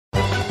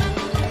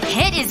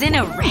Pit is in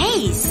a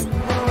race.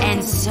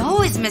 And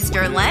so is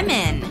Mr.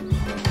 Lemon.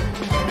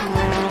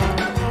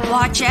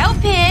 Watch out,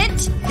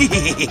 Pit!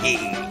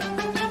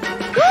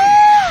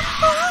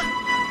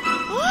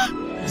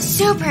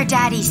 Super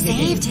Daddy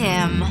saved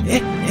him.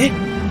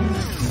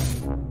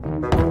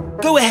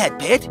 Go ahead,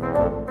 Pit.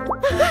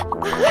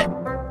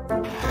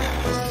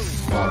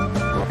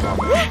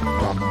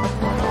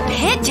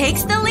 Pit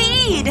takes the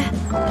lead.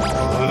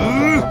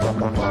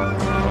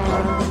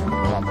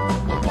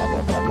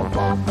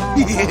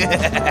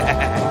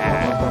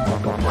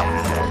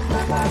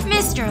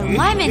 Mr.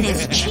 Lemon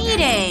is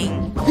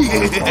cheating.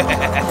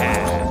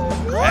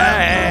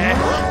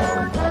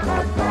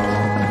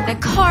 The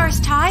car's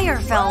tire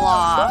fell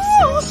off.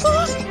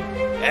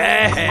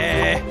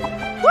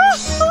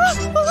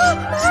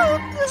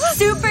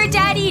 Super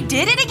Daddy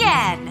did it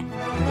again.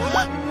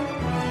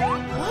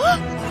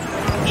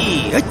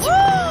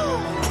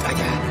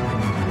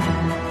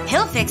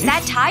 He'll fix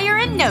that tire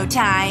in no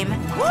time.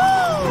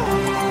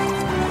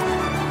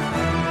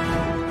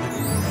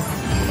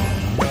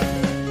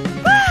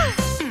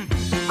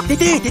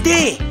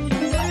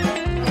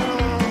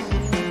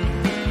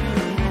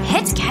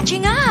 Pit's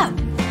catching up.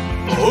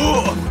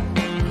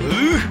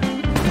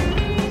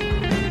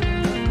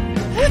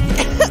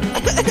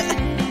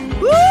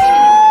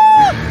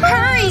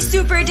 Hurry,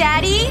 Super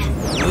Daddy!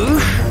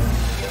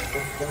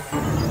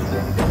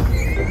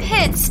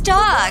 Pit's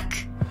stuck.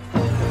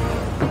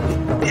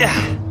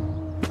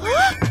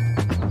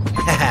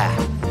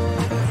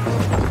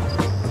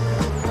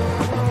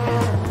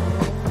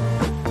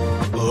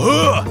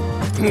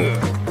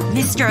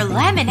 Mr.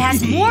 Lemon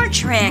has more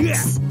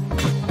tricks.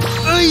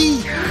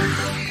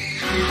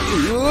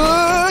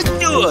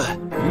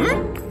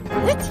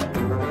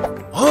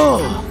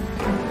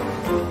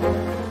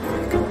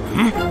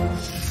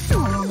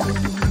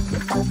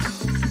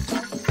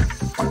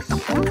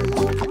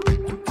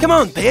 Come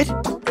on, Pit.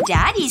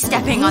 Daddy's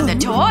stepping on the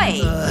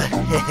toy.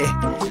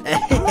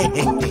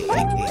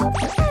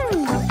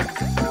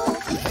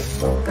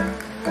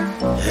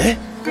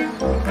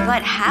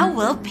 But how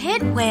will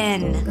Pit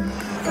win?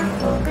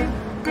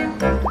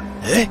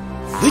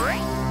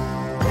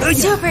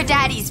 Super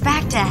Daddy's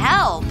back to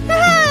help.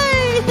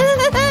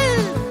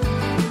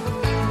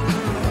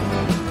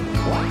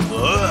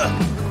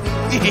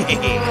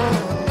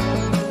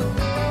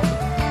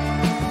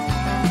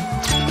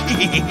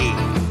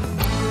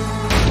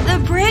 The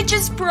bridge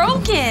is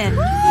broken.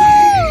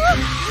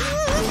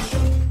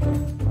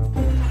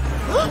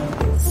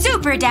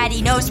 Super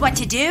Daddy knows what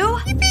to do.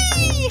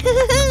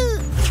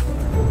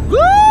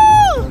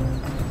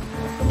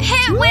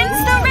 Pit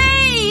wins the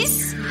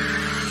race!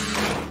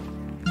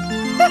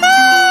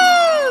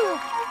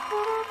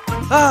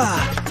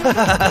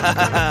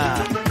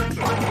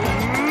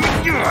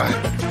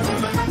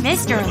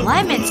 Mr.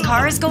 Lemon's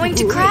car is going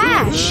to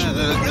crash.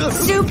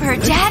 Super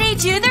Daddy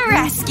to the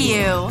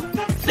rescue.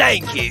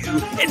 Thank you,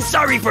 and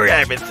sorry for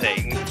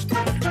everything.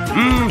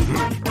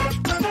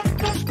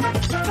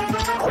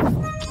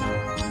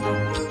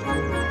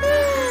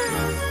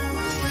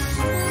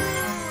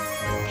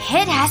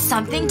 Pit has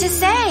something to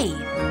say.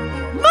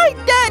 My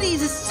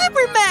daddy's a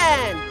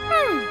Superman!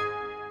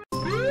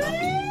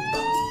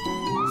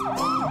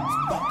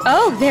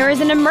 Oh, there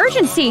is an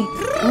emergency!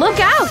 Look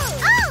out!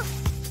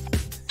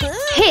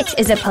 Pit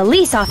is a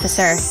police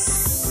officer.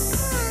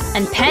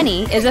 And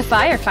Penny is a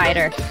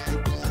firefighter.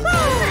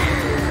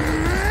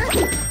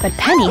 But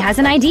Penny has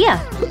an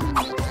idea.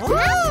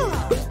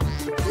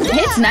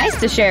 It's nice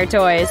to share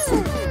toys.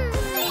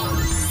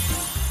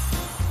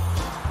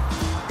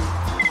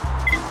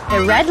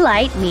 The red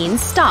light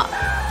means stop.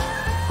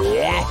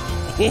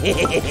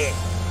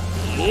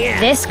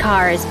 This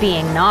car is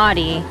being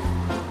naughty.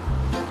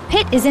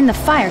 Pit is in the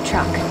fire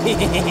truck.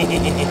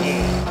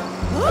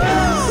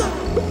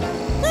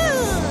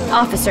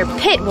 Officer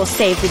Pit will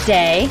save the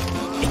day.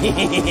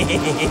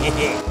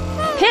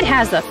 Pit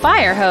has the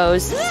fire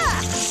hose.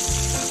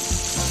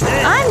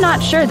 I'm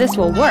not sure this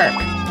will work.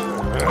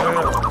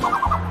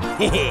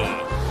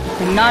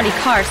 The naughty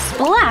car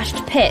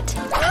splashed Pit.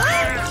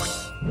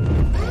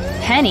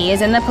 Penny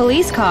is in the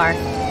police car.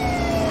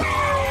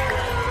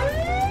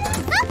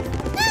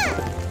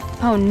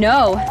 Oh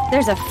no,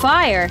 there's a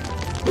fire.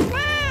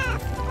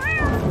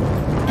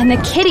 And the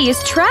kitty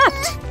is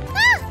trapped.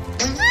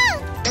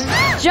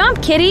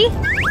 Jump, kitty!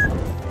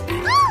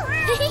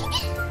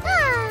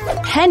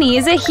 Penny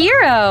is a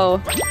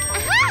hero.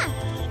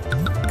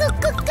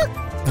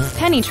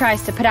 Penny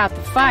tries to put out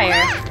the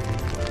fire,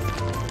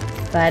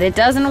 but it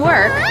doesn't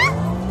work.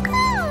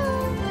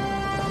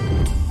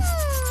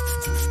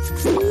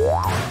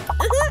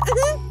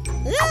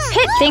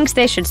 Pit thinks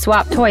they should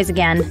swap toys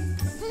again.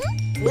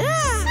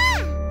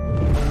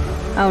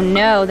 Oh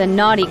no, the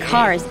naughty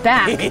car is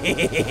back.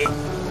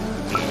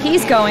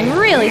 He's going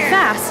really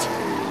fast.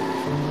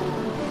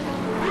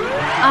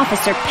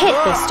 Officer Pit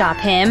will stop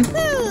him.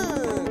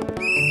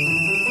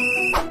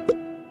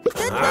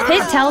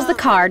 Pit tells the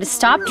car to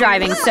stop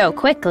driving so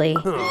quickly.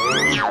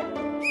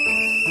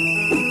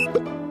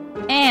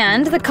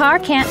 And the car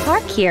can't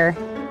park here.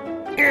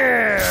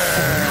 The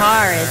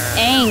car is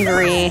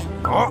angry.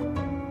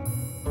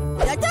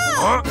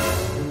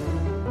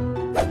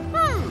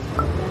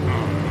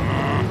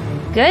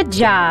 Good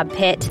job,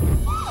 Pit.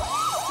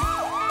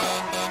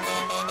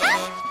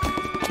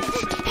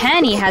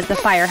 Penny has the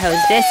fire hose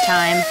this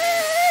time.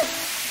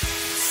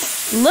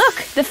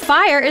 Look, the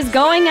fire is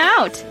going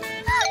out.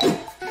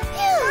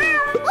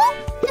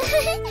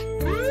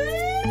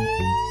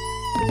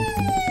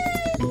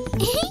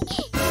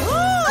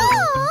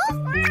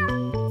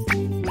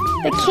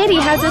 The kitty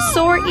has a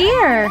sore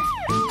ear.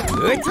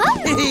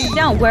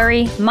 Don't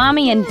worry,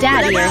 Mommy and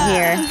Daddy are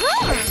here.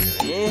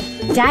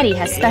 Daddy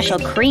has special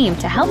cream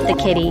to help the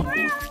kitty.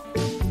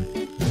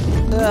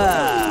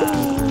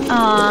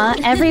 Aw,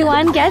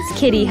 everyone gets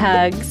kitty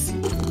hugs.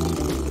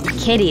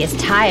 Kitty is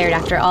tired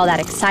after all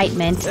that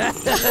excitement.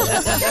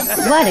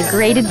 What a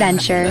great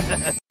adventure.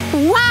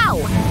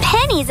 Wow!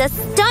 Penny's a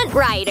stunt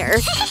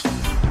rider!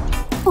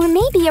 Or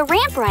maybe a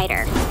ramp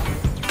rider.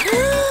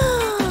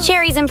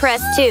 Cherry's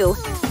impressed too.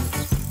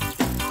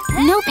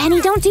 No, Penny,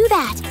 don't do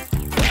that!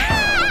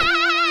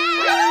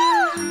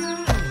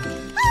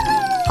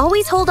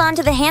 Always hold on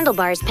to the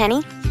handlebars,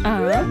 Penny.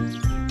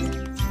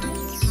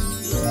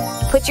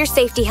 Put your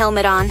safety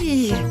helmet on.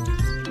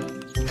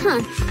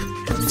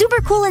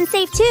 Super cool and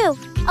safe too.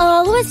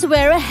 Always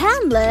wear a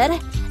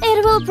helmet.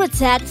 It will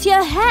protect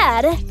your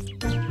head.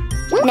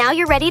 Now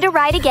you're ready to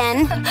ride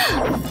again.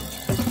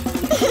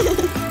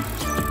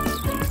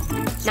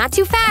 Not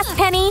too fast,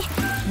 Penny.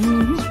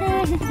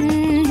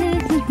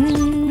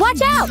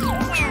 Watch out!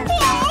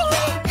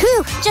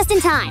 Whew, just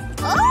in time.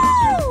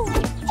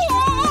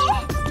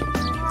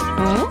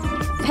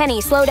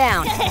 Penny, slow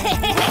down.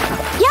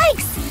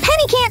 Yikes!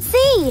 Penny can't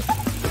see!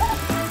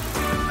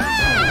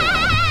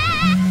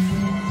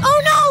 Oh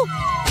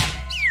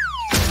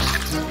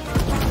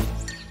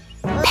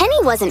no! Penny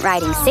wasn't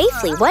riding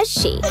safely, was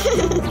she?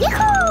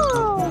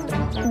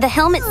 The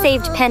helmet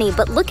saved Penny,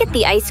 but look at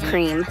the ice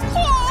cream.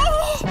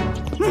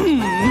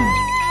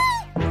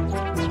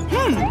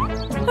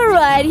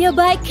 Ride your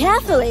bike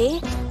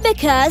carefully,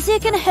 because you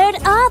can hurt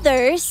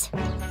others.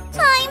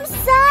 I'm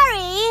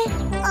sorry.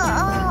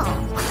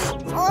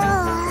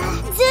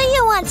 Do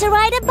you want to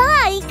ride a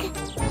bike?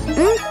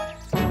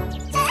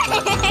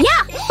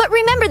 Yeah, but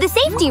remember the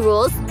safety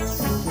rules.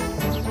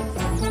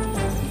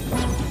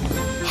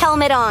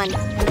 Helmet on.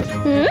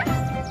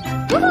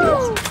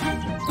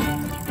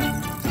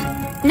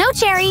 No,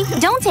 Cherry,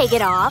 don't take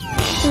it off.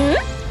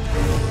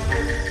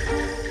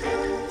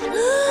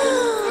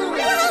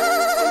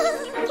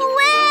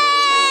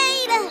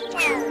 Wait!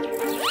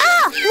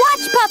 Ah!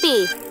 Watch, puppy!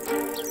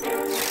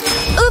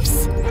 Oops!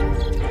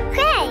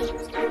 Hey!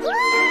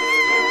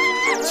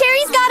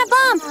 Cherry's got a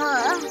bump!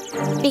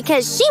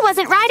 Because she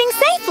wasn't riding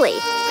safely.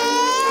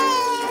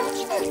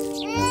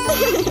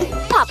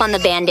 Pop on the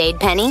Band-Aid,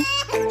 Penny.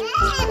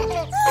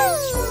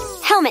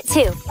 Helmet,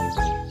 too.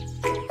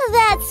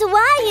 That's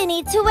why you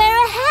need to wear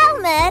a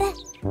helmet.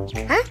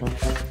 Huh?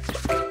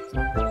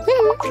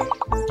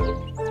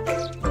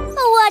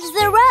 Watch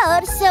the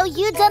road so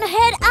you don't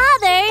hurt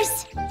others.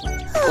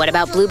 What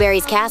about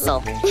Blueberry's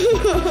castle?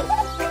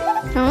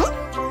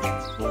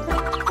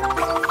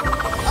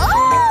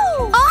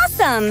 Oh!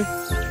 Awesome!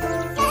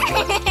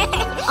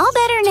 All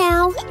better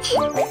now.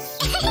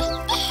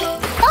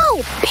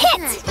 Oh,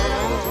 Pit!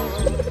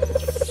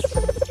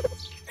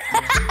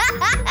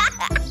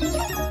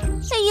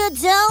 You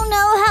don't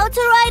know how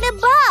to ride a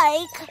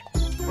bike.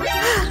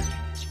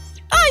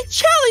 I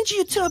challenge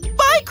you to a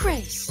bike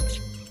race.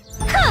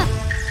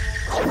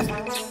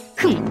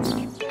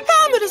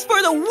 Helmet is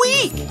for the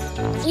weak.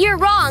 You're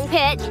wrong,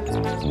 Pit.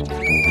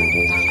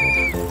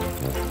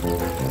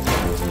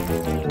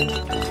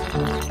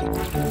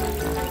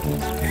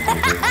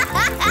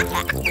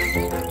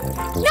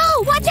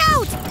 No, watch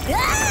out!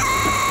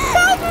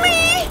 Help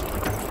me!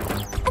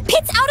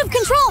 Pit's out of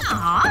control.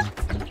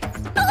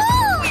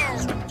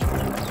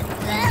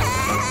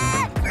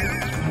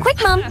 Quick,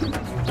 Mom.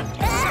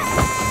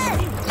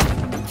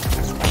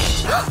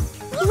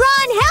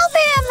 Run, help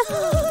him!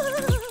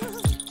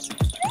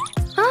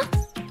 Huh?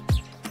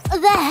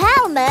 The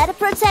helmet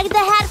protects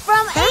the head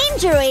from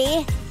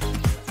injury.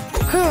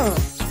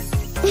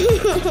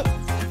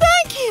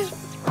 Thank you.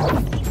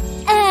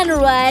 And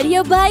ride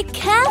your bike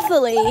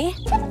carefully.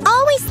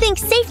 Always think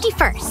safety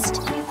first.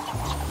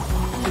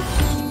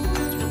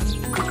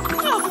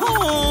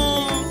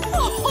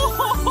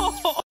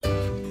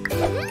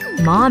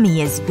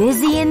 Mommy is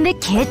busy in the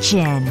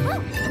kitchen.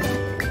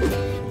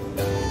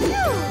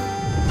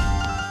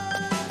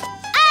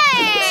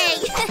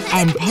 Hey!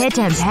 And Pit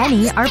and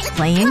Penny are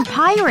playing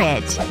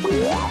pirate.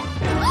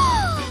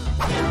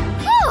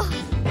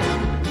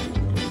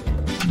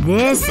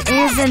 This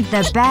isn't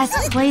the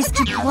best place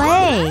to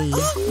play.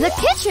 The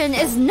kitchen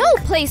is no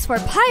place for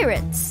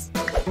pirates.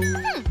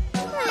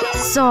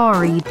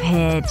 Sorry,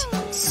 Pit.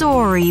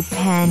 Sorry,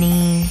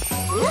 Penny.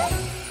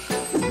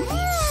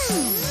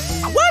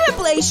 What a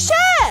play,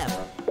 chef!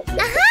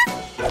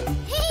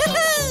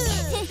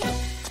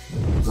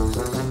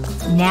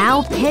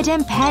 Now Pit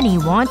and Penny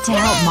want to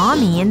help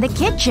Mommy in the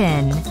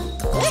kitchen.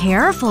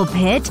 Careful,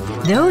 Pit.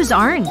 Those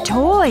aren't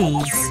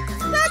toys.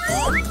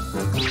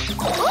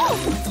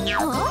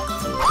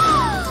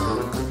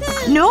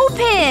 No,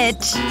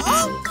 Pit!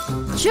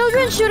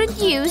 Children shouldn't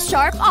use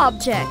sharp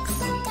objects.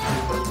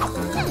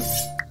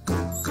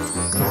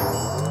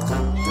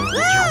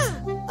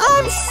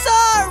 I'm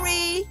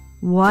sorry!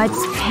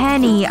 What's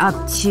Penny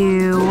up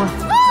to?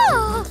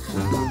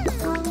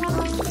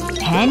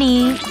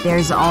 Penny,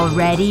 there's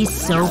already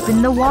soap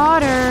in the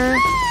water.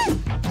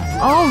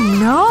 Oh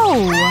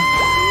no!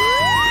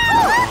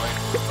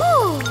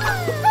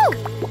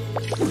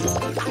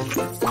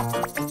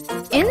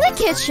 In the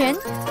kitchen,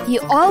 you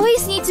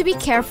always need to be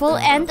careful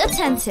and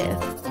attentive.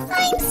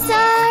 I'm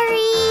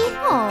sorry.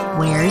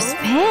 Where's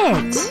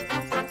Pit?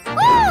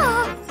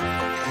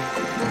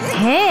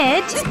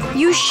 Pit,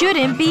 you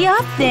shouldn't be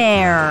up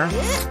there.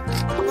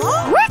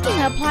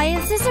 Working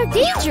appliances are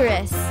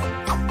dangerous.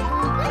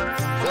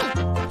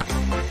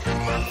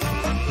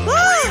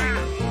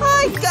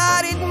 I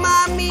got it,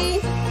 Mommy!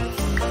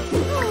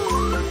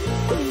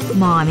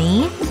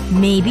 Mommy,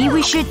 maybe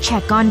we should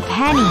check on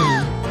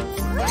Penny.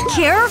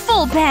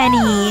 Careful,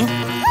 Penny!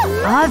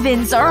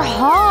 Ovens are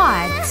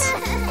hot!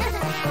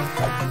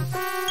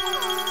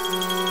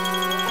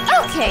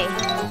 Okay.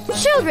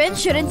 Children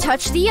shouldn't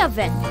touch the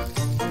oven.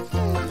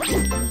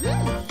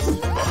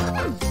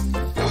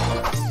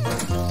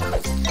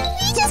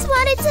 We just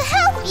wanted to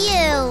help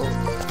you.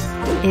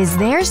 Is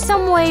there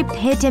some way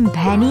Pit and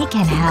Penny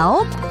can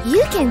help?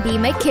 You can be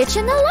my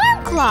kitchen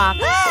alarm clock.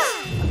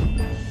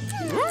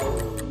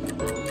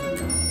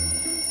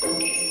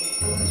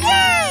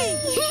 Yay!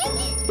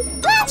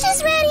 Lunch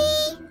is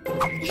ready.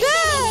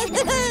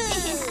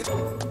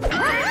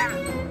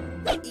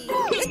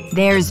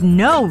 There's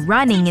no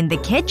running in the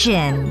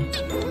kitchen.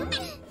 Ding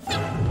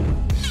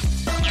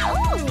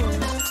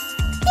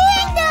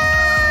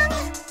dong!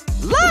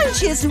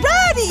 Lunch is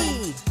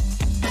ready!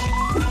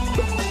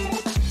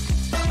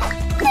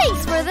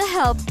 Thanks for the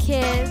help,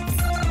 kids.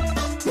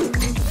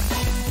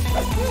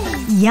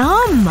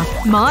 Yum!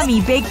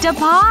 Mommy baked a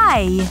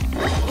pie!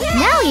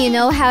 Now you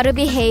know how to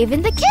behave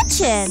in the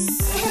kitchen.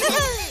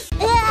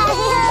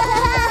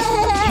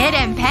 Pit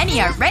and Penny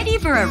are ready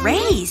for a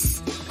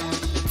race.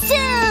 2,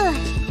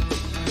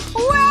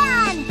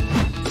 1.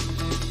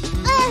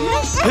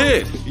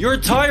 Pit, your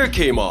tire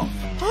came off.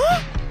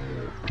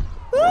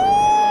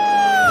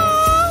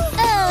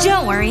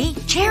 Don't worry,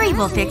 Cherry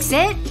will fix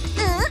it.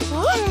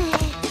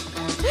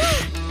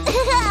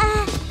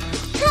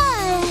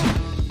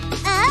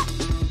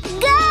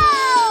 Go!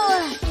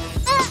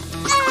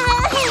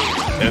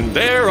 And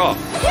they're off.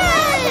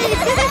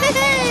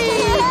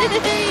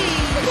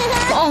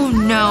 Oh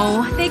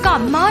no, they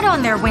got mud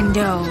on their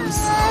windows.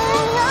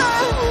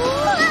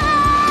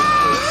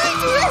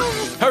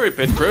 Hurry,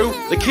 Pit Crew.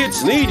 The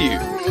kids need you.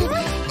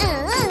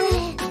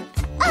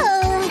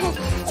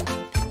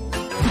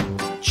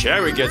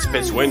 Cherry gets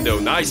Pit's window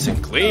nice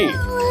and clean.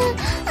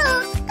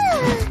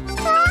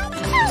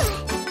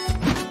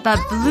 But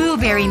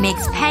Blueberry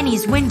makes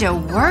Penny's window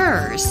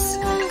worse.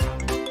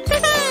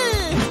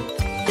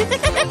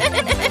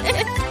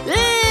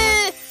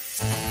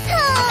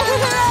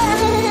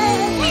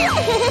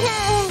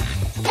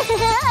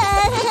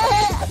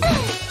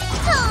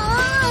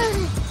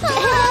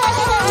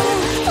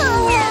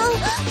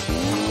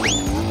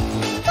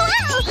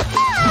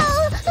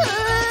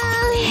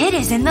 Pit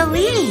is in the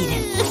lead.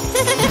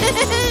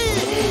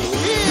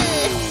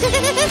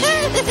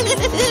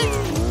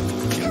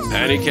 Can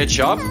Penny catch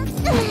up?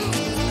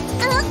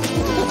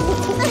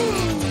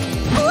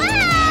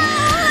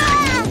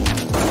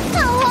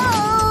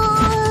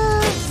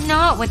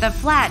 Not with a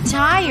flat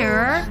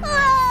tire.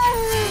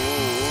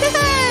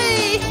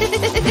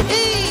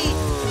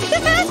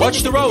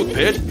 Watch the road,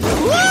 Pit.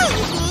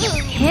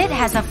 Pit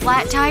has a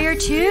flat tire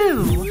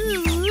too.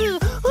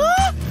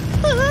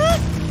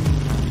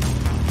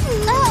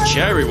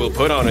 Cherry will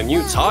put on a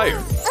new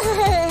tire.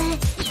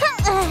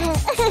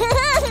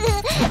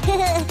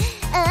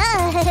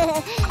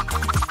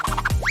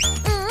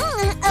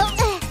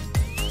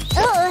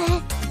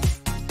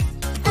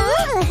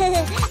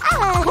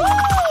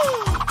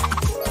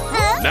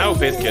 Now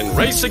Pit can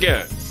race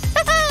again.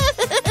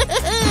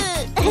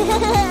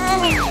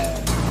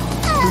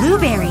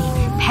 Blueberry,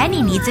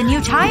 Penny needs a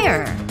new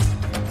tire.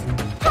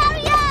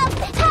 Hurry up!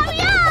 Hurry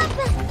up!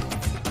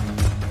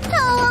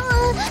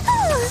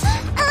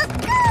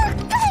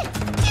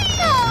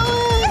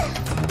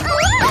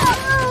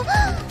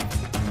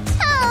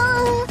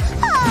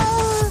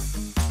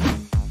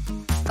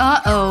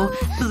 Uh-oh,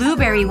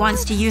 Blueberry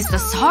wants to use the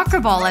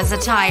soccer ball as a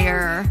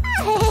tire.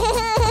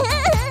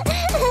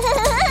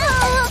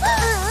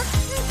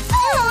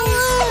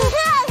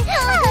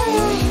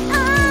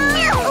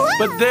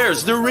 But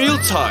there's the real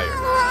tire.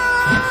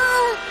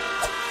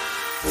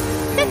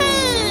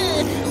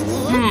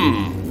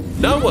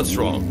 Now what's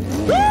wrong?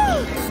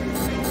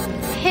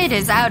 Pit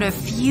is out of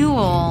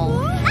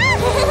fuel.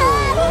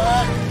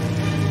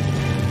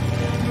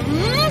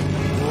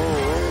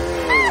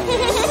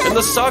 And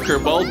the soccer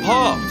ball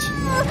popped.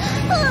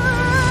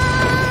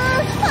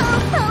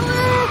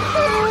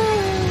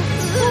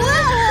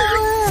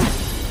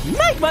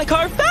 my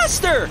car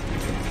faster!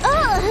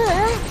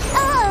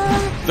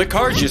 The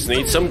car just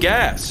needs some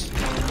gas.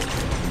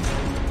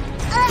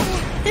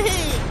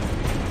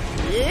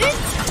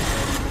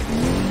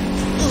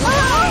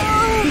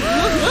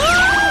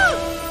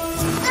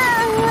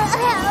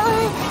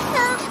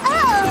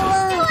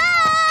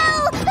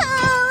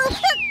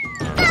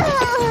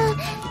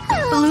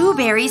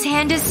 Blueberry's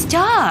hand is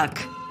stuck.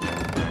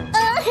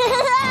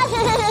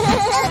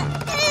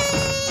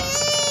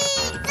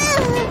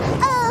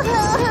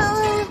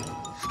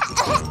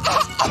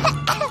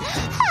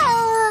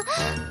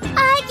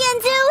 I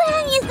can't do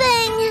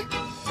anything.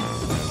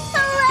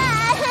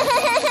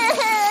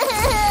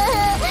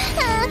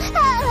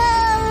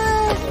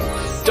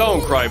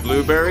 Don't cry,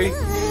 Blueberry.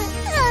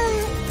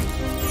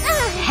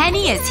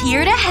 Penny is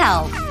here to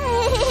help.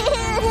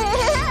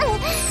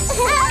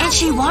 And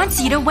she wants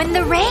you to win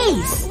the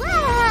race.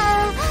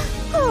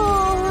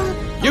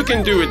 You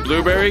can do it,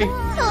 Blueberry. You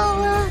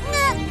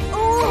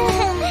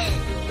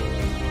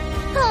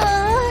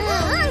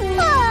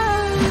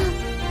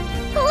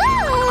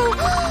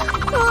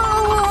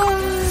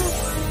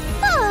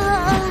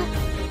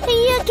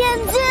can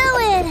do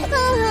it.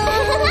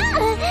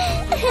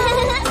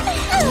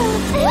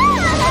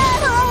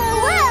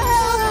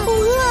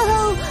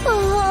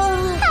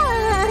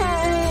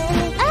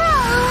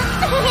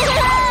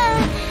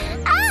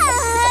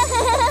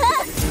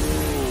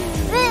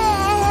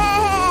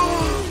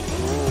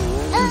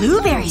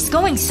 Blueberry's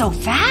going so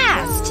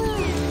fast.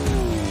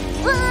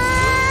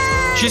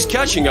 She's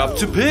catching up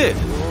to Pit.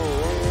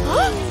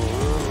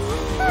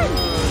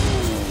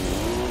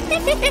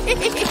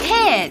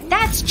 Pit,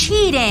 that's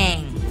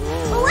cheating.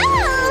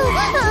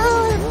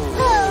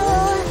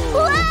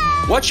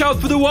 Watch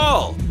out for the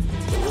wall.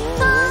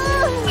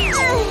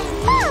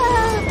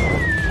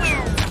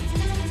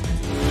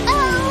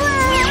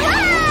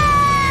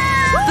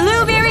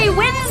 Blueberry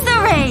wins the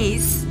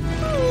race.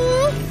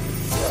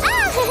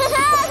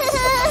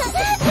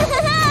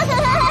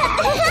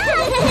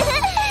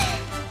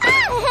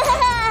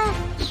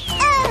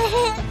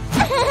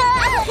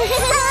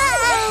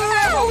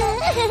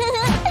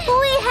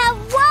 We have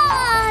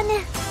won!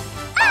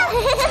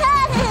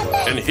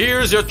 And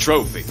here's your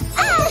trophy.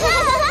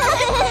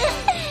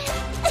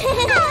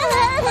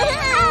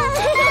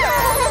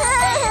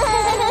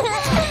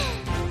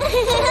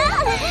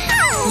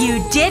 You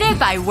did it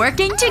by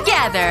working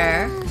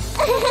together.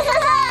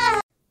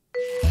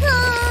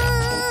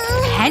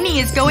 Penny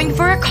is going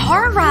for a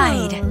car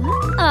ride.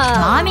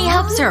 Mommy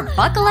helps her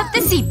buckle up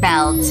the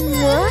seatbelt.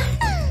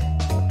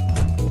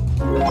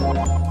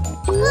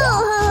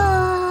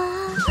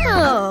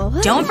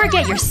 Don't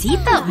forget your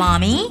seatbelt,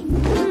 Mommy.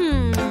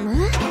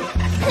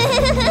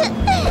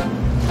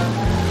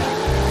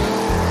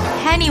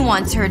 Penny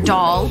wants her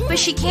doll, but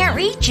she can't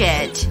reach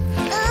it.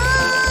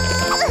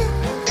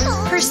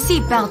 Her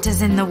seatbelt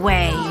is in the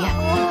way.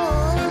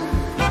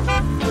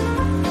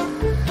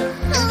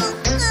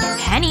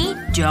 Penny,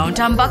 don't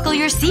unbuckle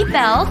your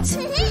seatbelt.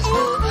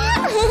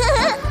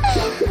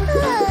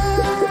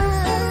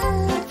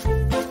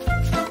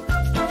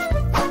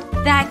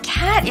 That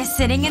cat is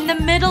sitting in the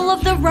middle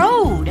of the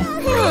road.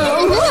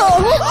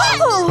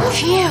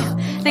 Phew,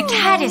 the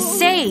cat is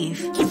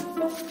safe.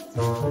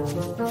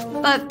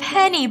 But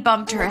Penny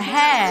bumped her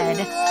head.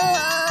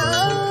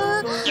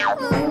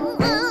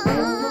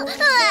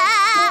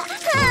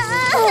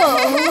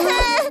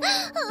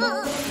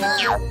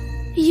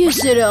 You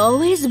should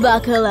always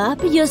buckle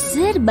up your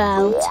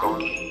seatbelt.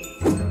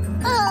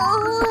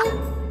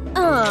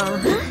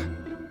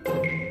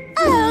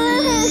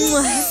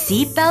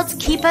 Seatbelts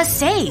keep us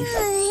safe.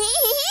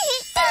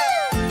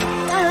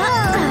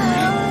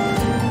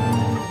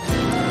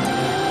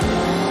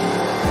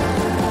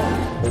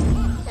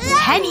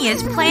 Penny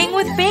is playing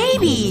with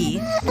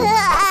Baby.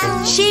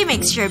 She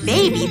makes sure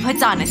Baby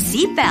puts on a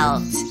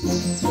seatbelt.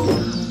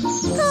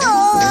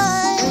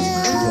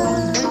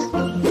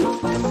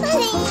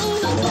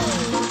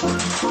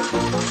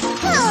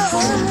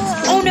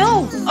 Oh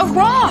no! A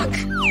rock!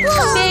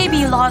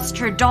 Baby lost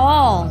her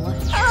doll.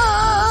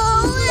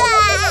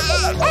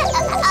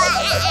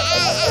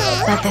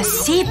 But the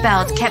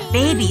seatbelt kept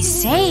Baby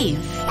safe.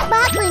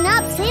 Buckling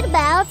up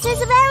seatbelts is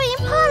very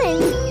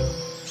important.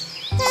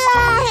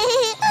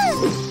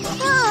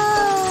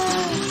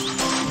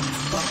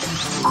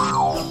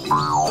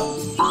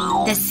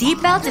 The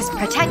seatbelt is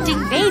protecting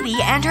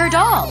Baby and her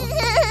doll.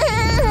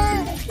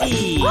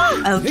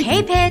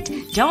 Okay, Pit.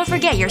 Don't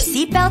forget your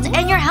seatbelt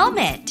and your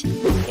helmet.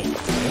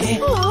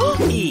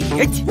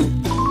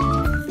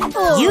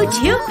 You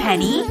too,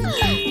 Penny.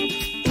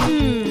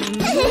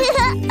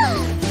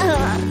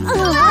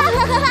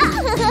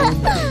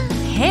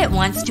 Pit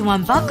wants to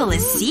unbuckle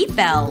his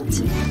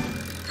seatbelt.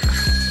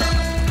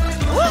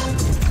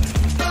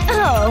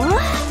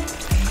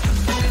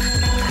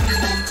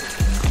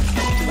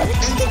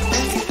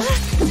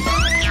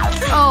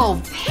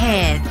 Oh,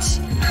 Pit.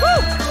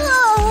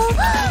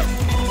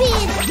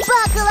 Please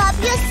buckle up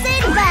your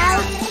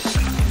seatbelt.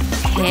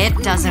 Pit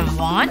doesn't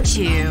want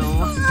to.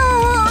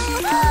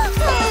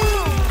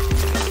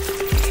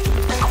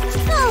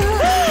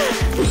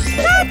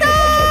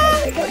 Ta-da!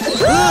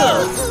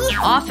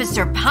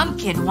 Officer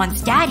Pumpkin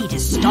wants Daddy to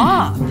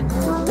stop.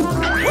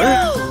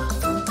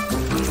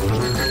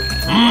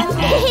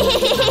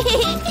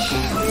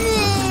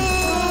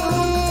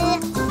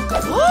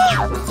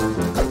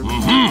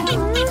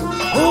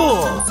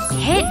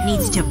 Pit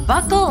needs to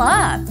buckle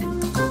up.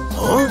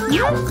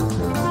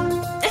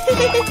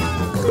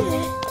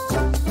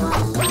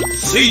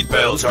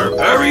 Seatbelts are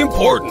very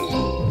important.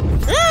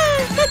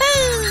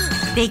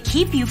 They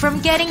keep you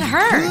from getting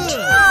hurt.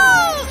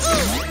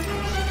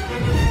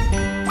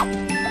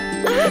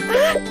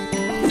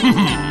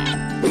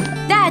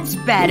 That's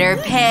better,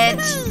 Pit.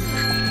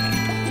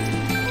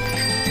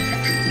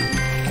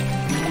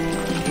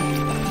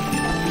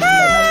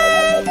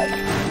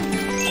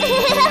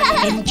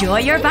 Enjoy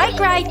your bike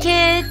ride,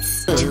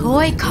 kids.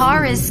 Toy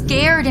car is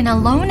scared and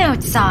alone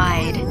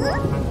outside.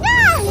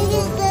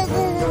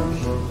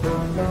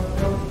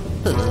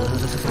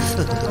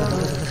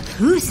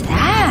 Who's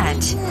that?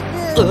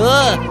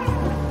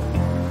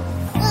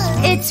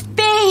 It's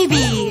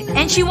Baby,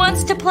 and she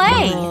wants to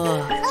play.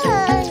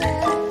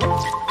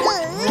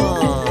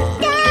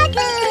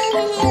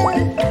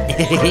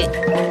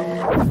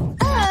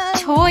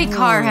 Toy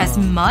car has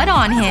mud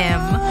on him.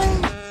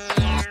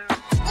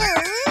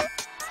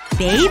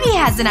 Baby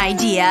has an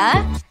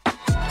idea.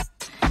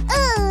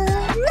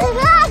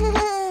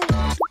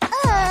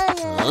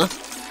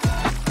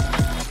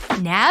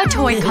 Now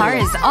toy car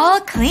is all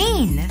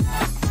clean.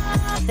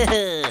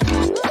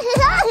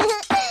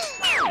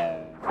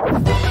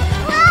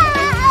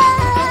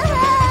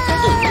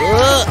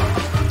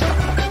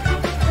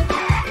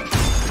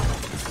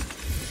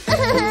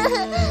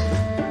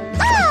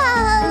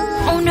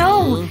 Oh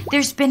no!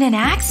 There's been an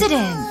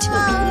accident.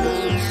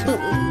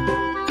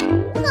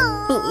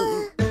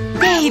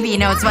 Baby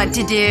knows what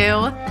to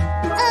do.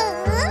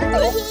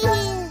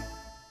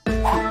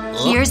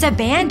 Here's a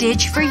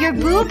bandage for your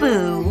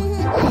boo-boo.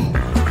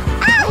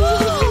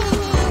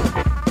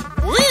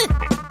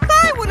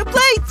 I want to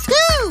play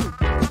too!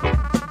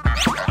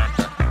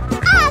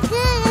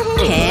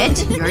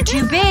 Pit, you're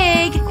too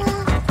big.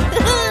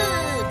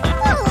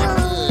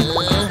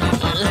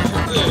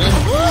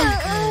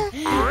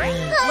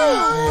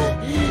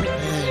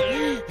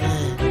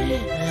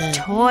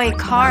 Toy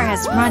car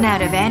has run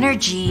out of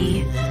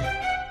energy.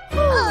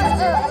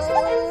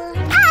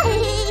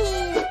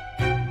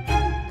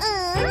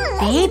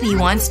 Baby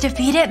wants to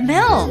feed it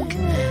milk.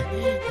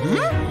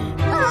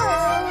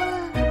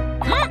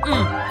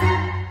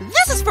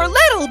 This is for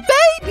little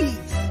babies!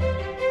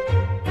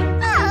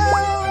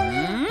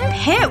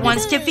 Pit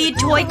wants to feed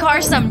toy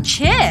car some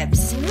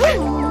chips.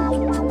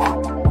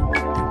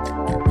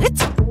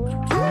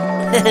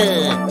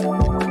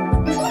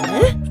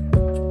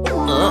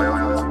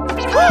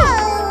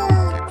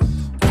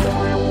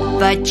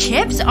 But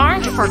chips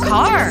aren't for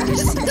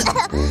cars.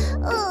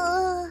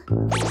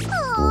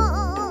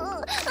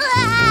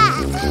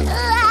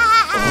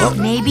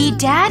 Maybe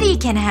Daddy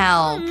can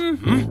help.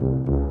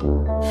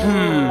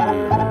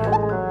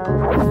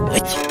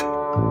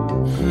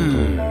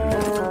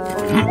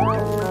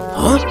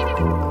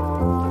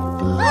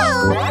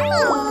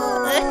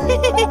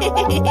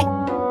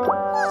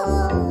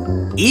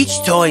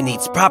 Each toy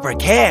needs proper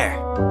care.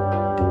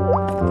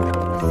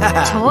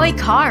 Toy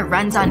car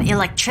runs on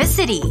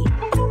electricity.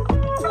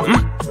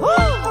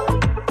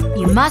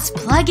 You must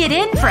plug it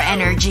in for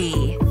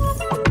energy.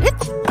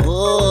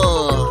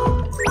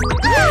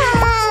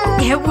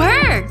 It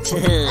worked!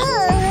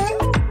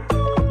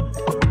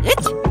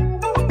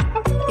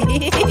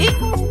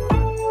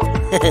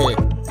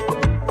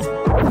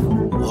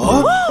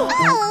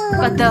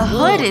 But the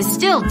hood is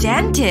still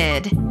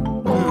dented.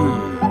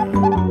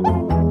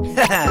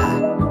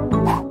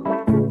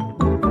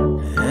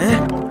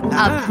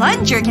 A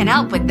plunger can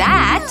help with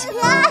that.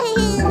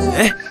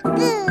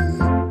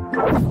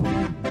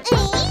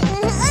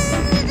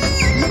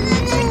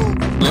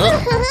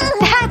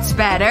 That's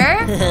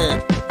better.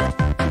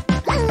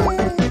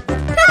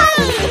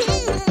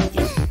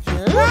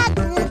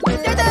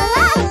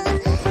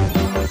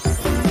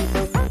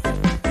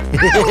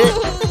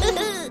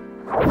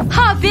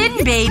 Hop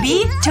in,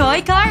 baby.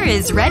 Toy car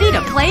is ready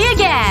to play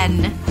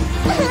again.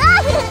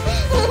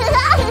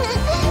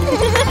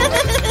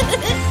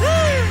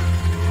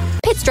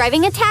 Pit's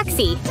driving a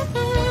taxi.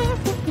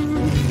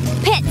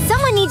 Pit,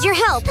 someone needs your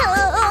help.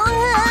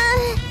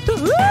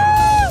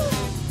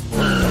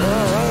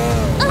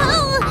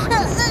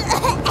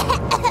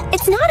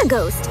 It's not a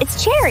ghost.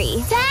 It's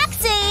Cherry.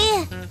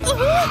 Taxi!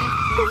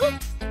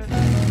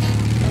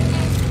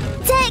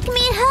 Take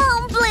me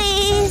home,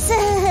 please.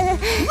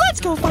 Let's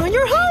go find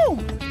your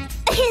home!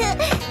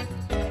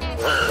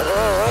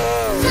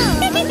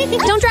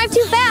 Don't drive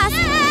too fast.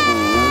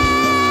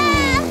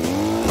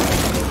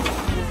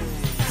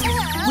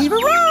 We've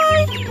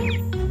arrived!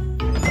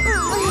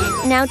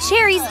 Now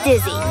Cherry's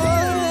dizzy.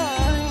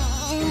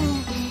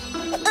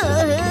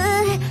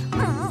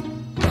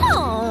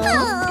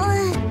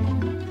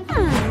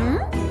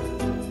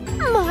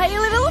 My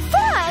little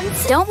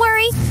fans! Don't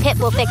worry, Pit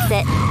will fix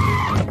it.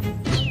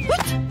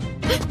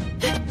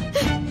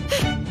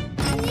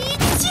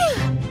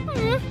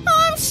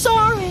 I'm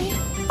sorry.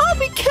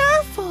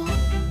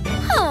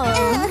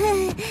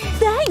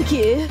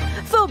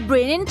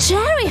 bringing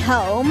Cherry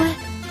home.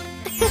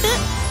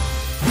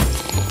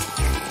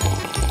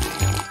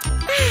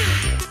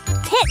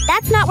 Pit,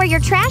 that's not where your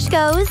trash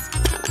goes.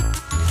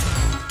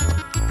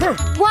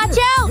 Watch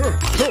out!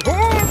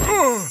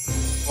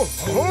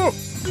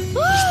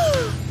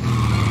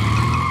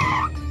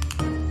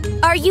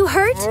 Are you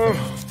hurt?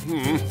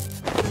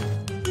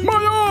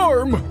 My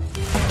arm!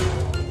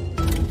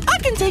 I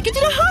can take you to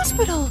the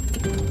hospital.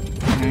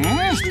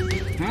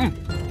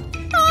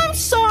 I'm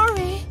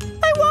sorry.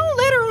 I won't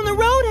litter on the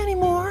road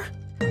anymore.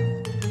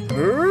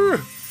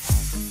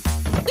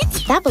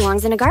 That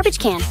belongs in a garbage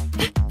can.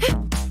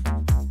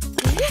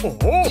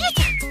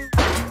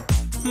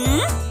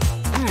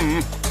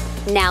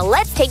 Now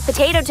let's take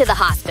Potato to the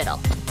hospital.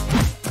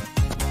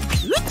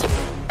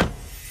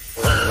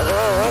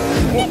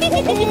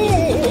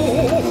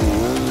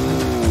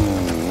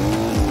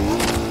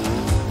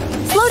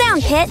 Slow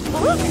down, Pit.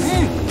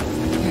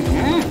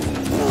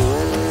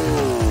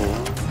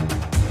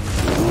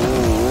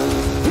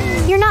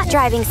 You're not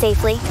driving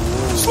safely.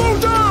 Slow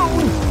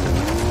down!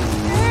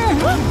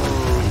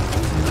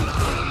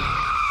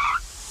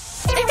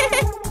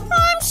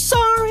 I'm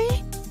sorry.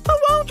 I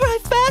won't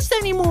drive fast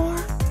anymore.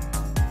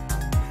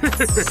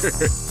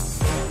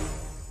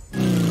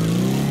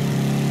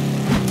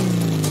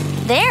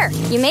 There,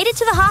 you made it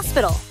to the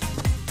hospital.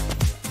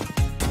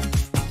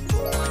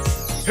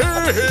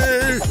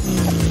 Hey!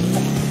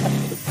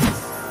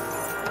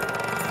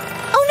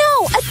 Oh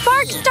no, a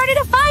spark started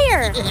a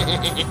fire.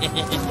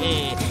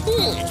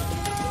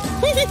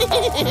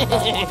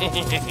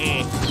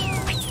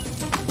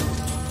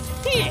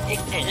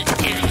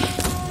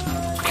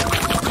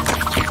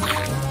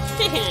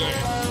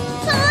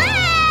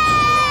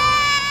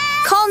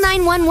 Call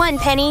 911,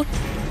 Penny.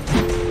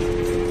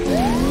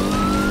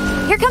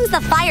 Here comes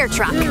the fire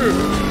truck.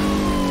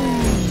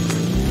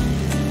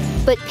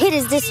 But Pit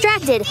is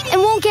distracted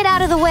and won't get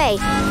out of the way.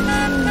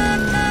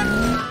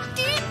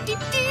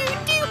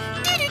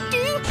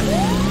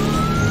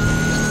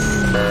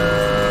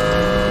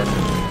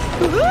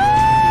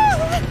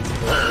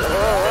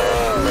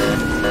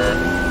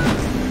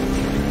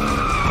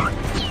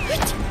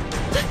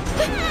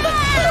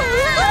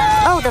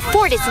 Oh, the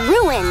fort is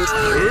ruined.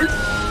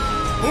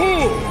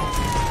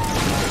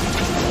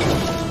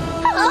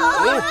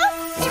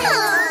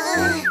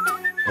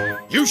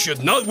 You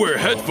should not wear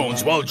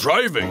headphones while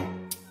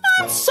driving.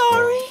 I'm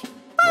sorry.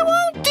 I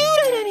won't do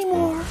that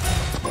anymore.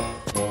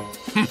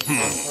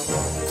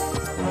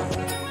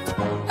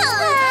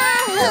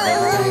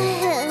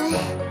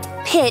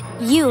 Pit,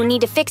 you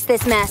need to fix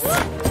this mess.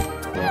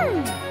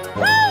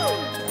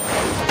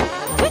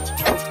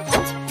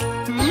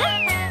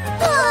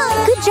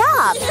 Good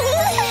job.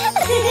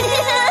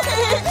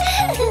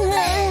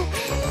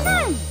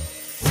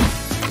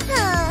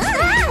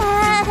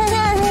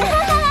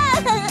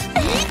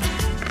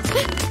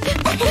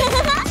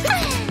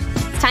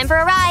 Time for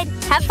a ride.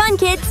 Have fun,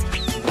 kids.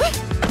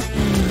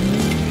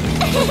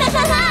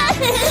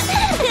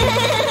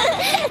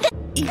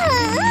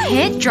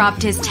 Pit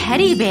dropped his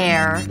teddy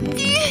bear.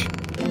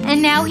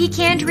 And now he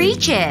can't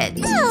reach it.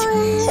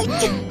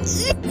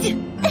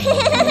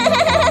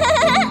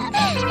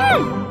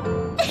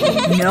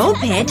 No,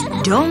 Pit,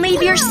 don't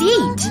leave your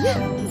seat.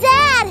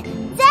 Dad!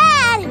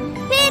 Dad!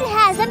 Pit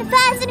hasn't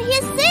fastened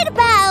his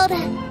seatbelt!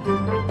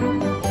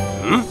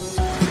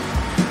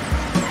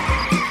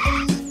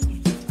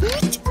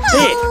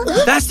 Pit,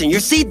 fasten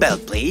your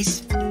seatbelt,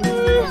 please.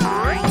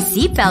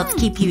 Seatbelts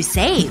keep you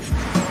safe.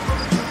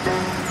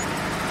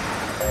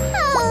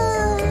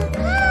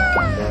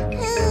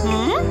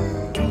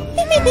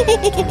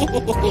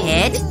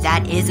 Pit,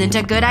 that isn't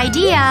a good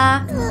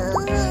idea.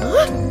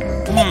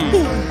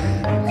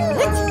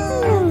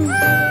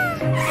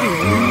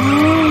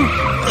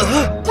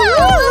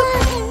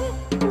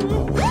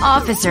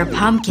 Officer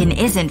Pumpkin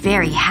isn't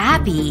very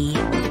happy.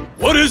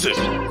 What is it?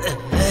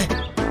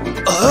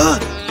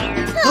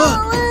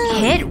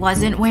 Pit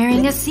wasn't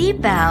wearing a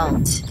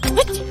seatbelt.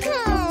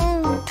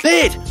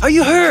 Pit, are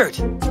you hurt?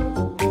 I'm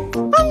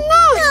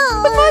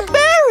not, but my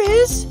bear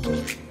is.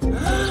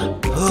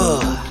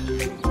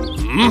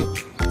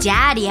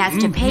 Daddy has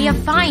to pay a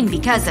fine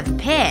because of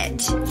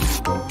Pit.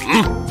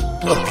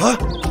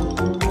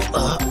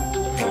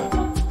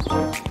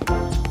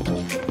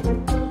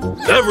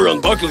 Never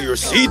unbuckle your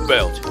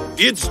seatbelt.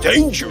 It's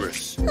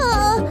dangerous.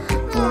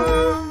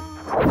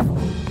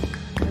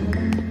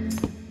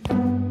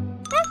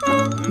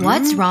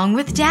 What's wrong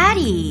with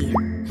Daddy?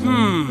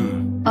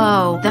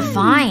 Oh, the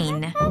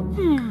fine.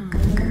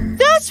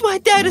 That's why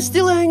Dad is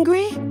still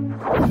angry.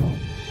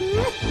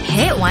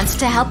 Pit wants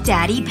to help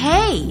Daddy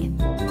pay.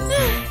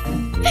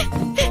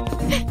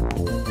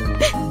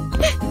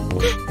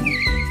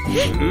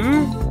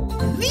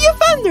 The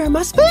offender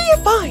must pay a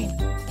fine.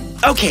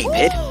 Okay,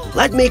 Pit,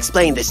 let me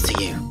explain this to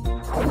you.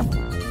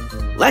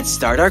 Let's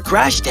start our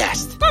crash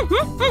test.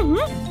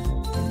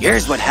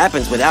 Here's what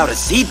happens without a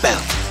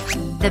seatbelt.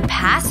 The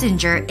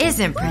passenger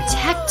isn't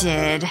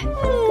protected.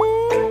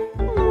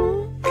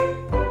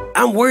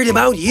 I'm worried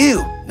about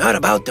you, not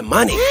about the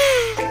money.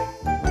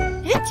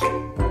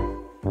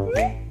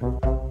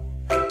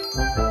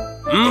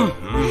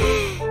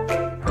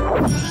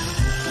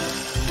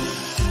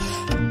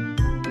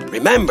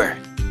 Remember,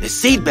 the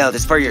seatbelt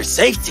is for your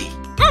safety.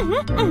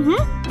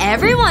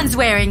 Everyone's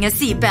wearing a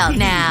seatbelt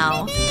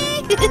now.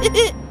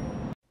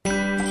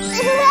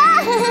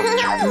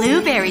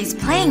 Blueberry's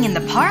playing in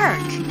the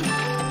park.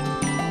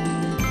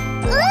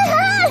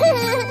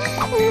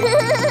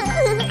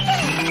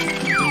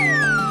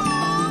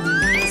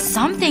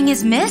 Something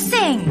is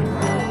missing.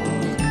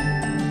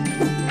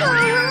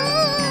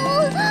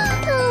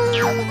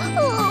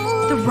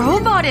 The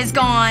robot is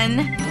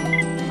gone.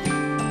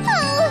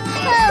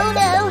 Oh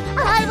no!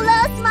 I've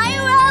lost my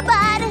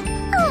robot!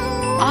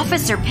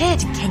 Officer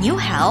Pitt, can you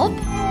help?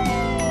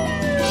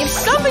 If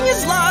something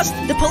is lost,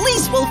 the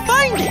police will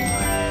find it.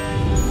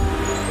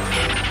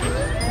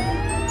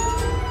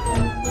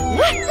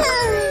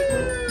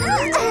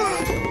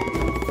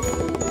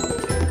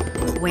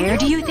 Where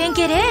do you think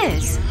it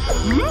is?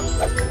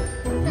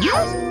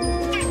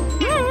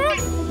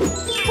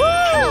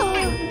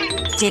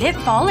 Did it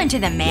fall into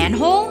the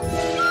manhole?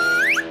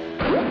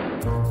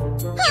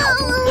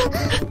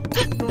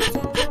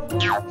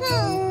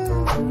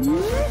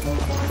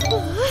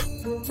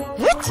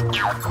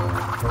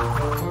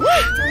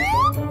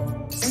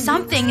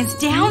 Something is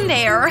down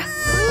there.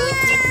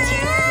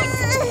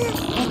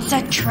 It's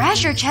a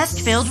treasure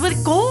chest filled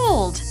with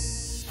gold.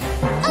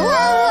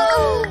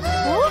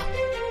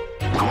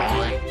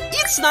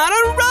 It's not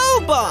a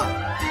robot!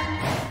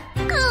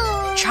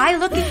 Try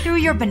looking through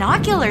your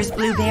binoculars,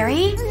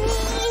 Blueberry.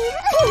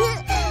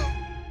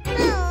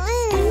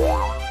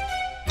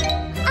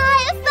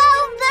 I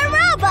found the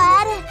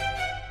robot!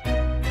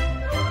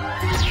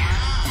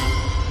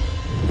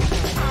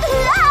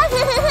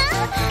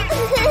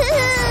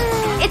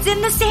 It's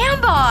in the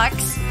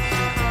sandbox.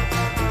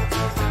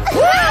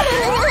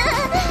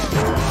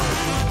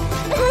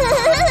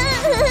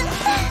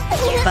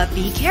 But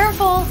be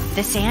careful.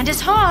 The sand is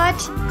hot.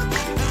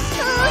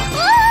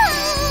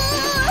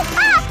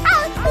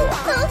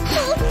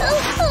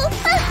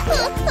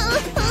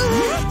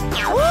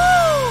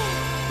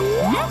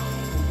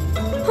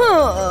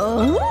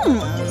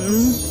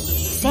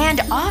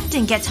 Sand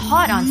often gets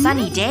hot on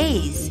sunny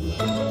days.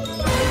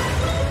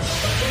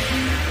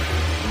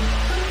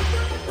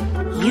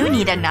 You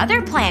need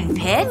another plan,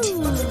 Pitt.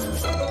 Woo,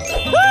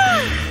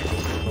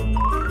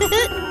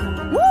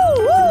 woo,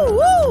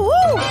 woo,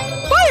 woo!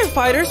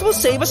 Firefighters will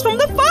save us from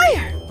the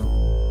fire!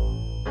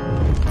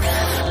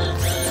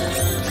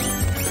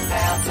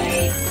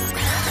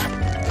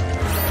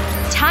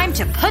 Time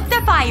to put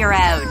the fire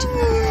out.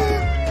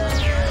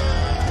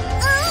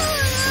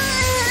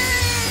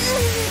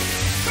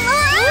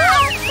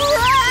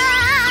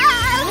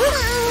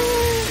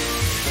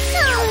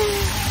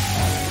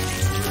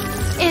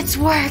 It's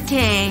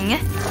working.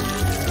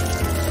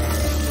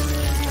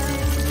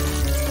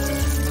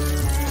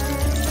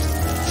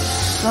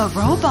 The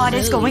robot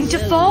is going to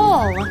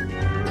fall.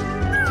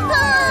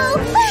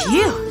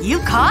 Phew, you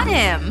caught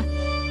him.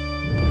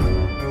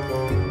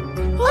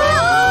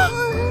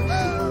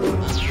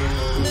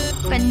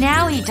 But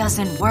now he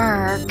doesn't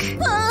work.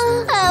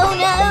 Oh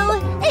no!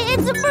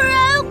 It's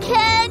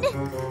broken!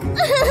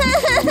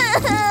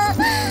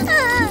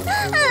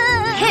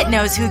 Pitt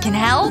knows who can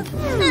help.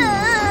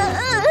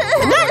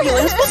 An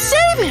ambulance will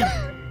save him!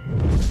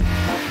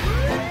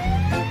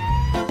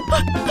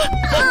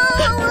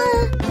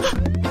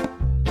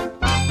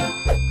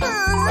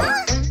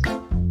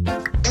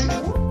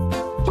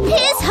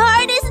 His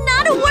heart is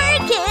not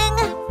working!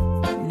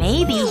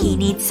 Maybe he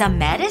needs some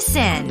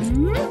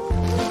medicine.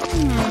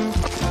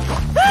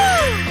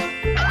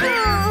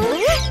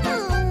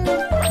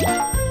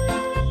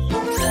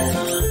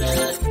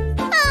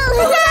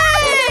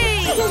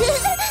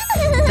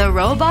 The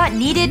robot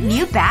needed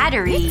new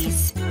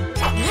batteries.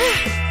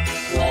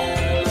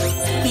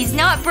 He's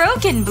not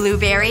broken,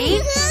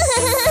 Blueberry.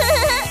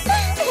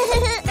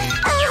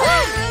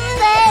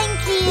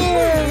 Thank you!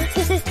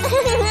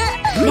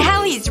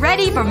 Now he's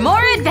ready for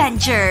more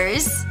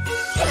adventures.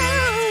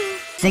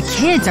 The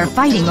kids are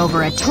fighting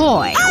over a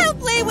toy. I'll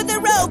play with the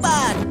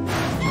robot!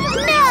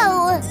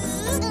 No!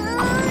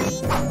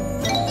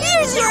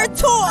 Here's your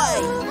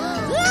toy!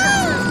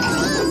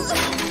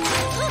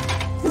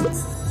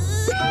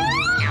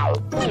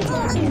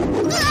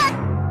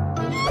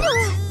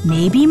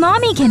 Maybe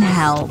Mommy can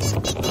help.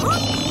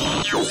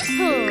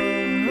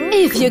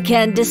 If you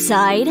can't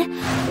decide,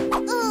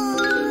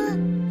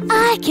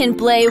 I can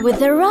play with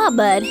the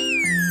robot.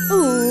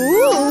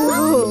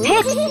 Ooh.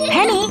 Pitt,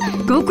 Penny,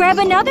 go grab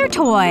another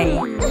toy.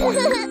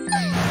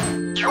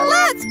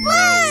 Let's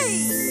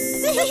play!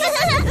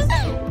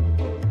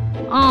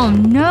 Oh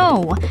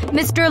no!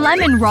 Mr.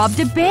 Lemon robbed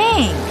a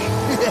bank.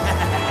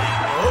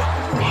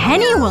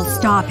 Penny will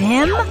stop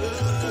him.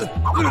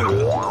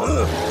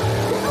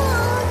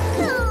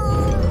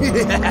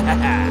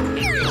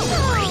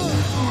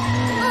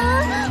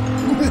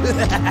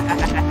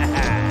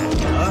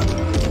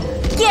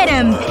 Get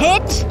him,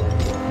 Pitt!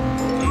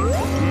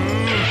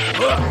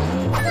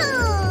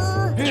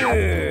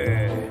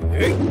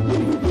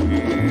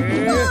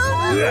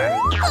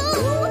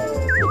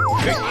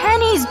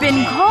 Penny's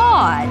been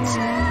caught!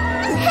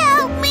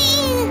 Help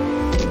me!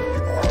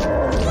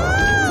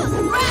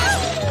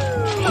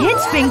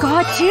 Pit's been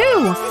caught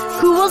too!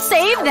 Who will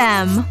save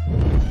them?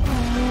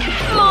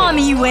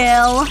 Mommy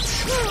will!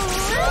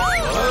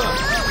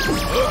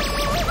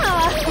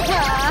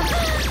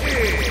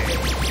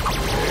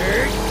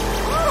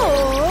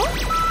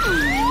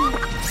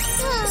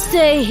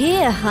 Stay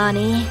here,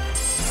 honey.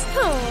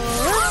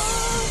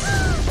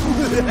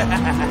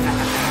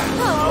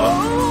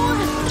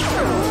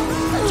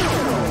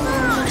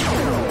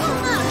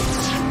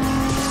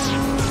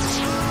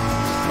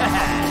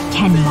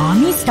 Can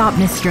Mommy stop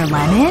Mr.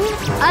 Lemon?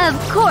 Of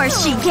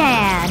course she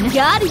can!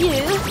 Got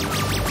you.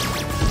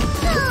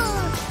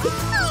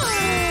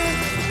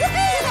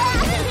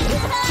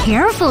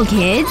 Careful,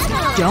 kids!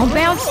 Don't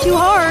bounce too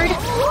hard!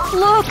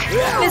 Look!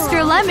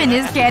 Mr. Lemon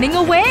is getting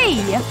away!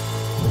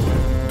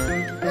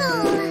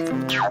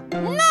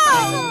 No!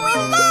 We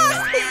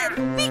lost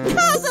him!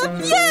 Because of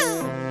you!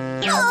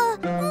 No,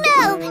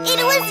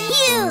 it was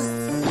you!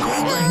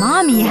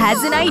 Mommy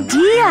has an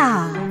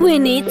idea! We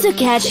need to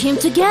catch him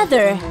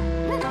together.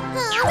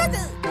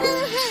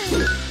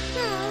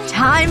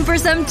 Time for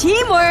some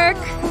teamwork!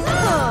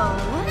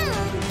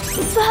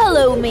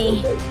 Follow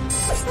me.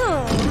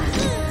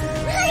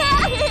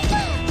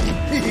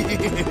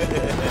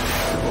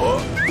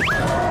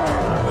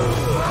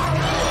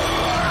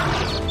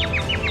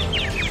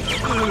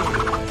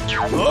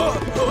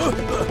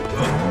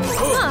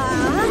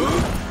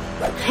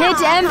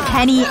 Pit and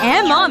Penny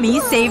and Mommy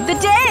saved the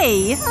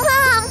day!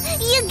 Mom,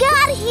 you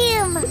got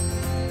him!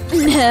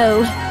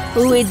 No,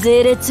 we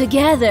did it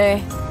together.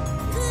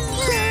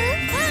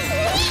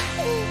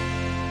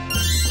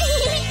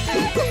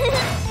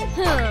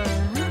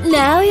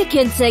 Now you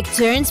can take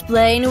turns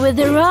playing with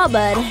the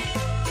robot.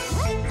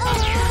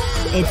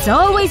 It's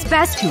always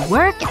best to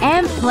work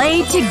and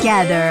play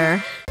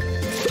together.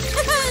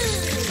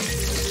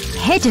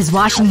 Pit is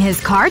washing his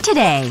car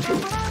today.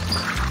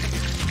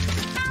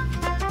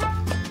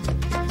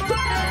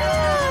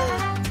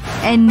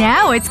 And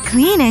now it's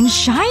clean and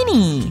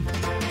shiny.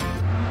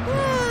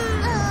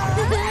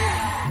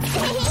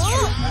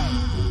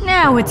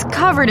 Now it's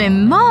covered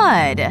in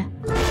mud.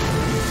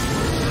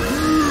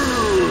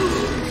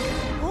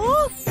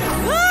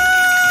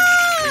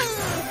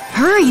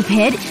 Hurry,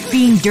 Pit!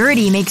 Being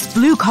dirty makes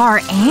Blue Car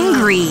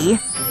angry.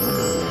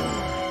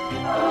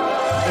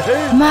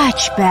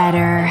 Much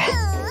better.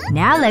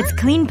 Now let's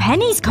clean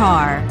Penny's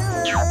car.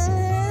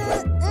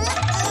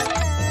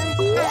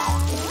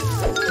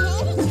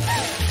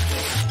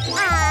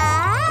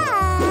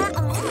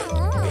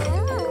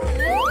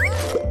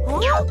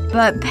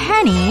 But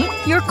Penny,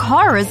 your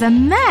car is a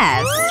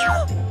mess.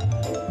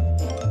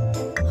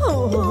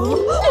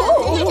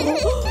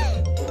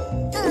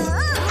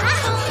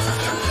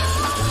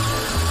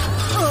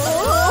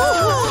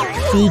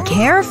 Be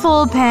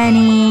careful,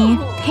 Penny.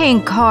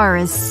 Pink car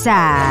is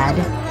sad.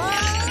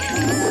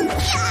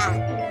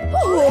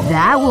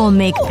 That will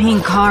make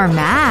Pink car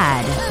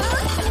mad.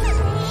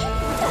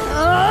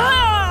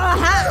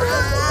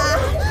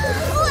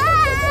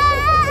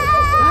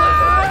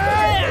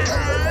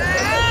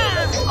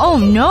 Oh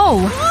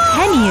no!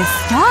 Penny is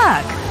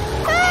stuck!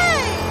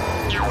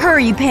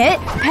 Hurry, Pit!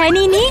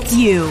 Penny needs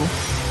you!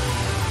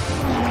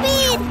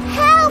 Pete,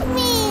 help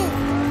me!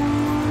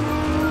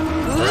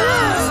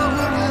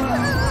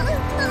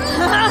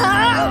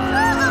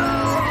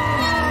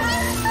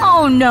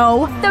 Oh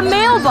no! The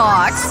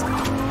mailbox!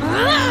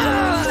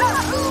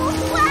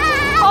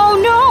 Oh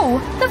no!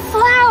 The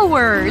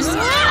flowers!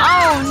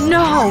 Oh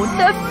no!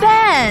 The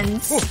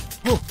fence!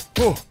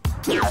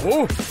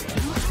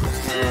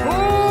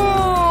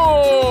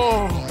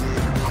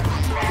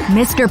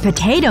 Mr.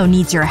 Potato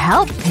needs your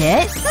help,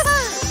 Pit.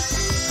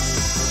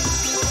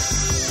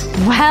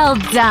 Well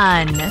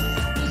done!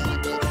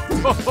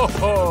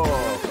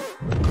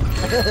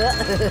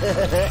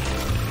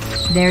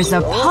 There's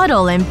a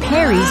puddle in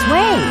Perry's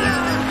way.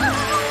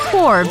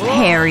 Poor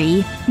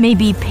Perry.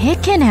 Maybe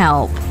Pit can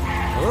help.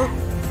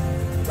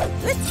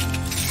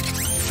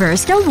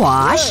 First a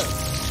wash.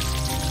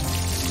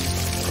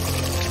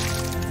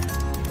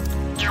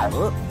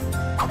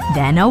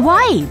 Then a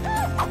wipe.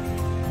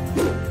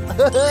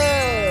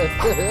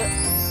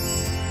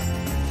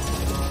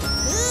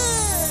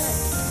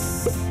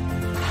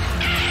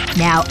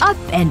 Now up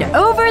and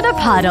over the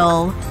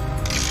puddle.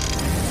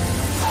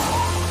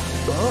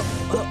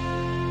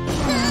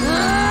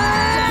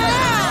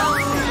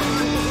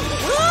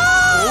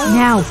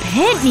 Now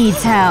Pit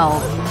needs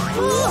help.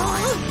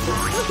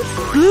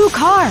 Blue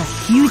Car,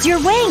 use your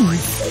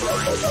wings.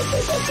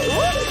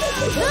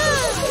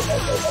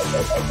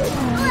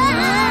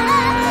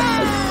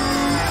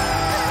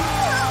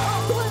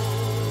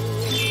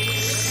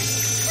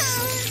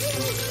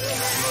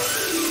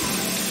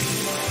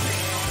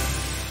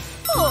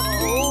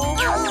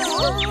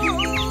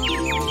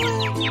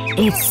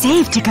 It's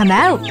safe to come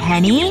out,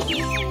 Penny.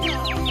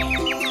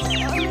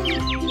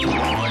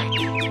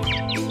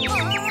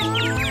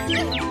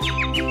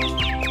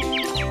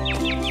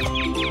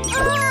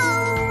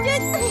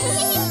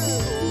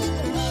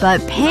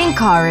 But Pink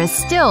Car is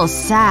still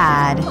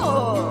sad.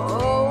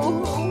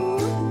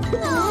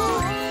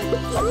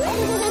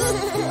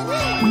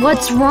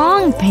 What's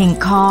wrong,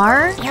 Pink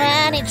Car?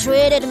 Penny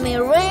treated me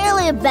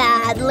really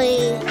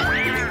badly.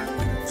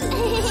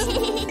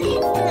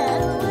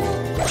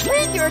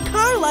 Treat your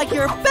car like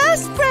your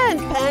best friend,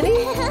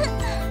 Penny.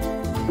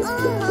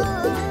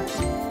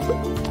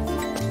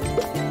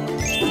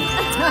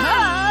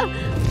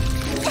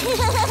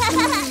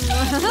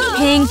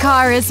 Pink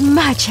Car is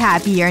much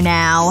happier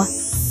now.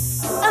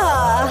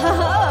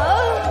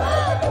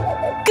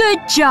 Good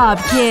job,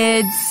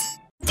 kids!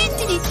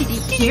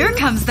 Here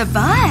comes the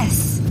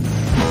bus.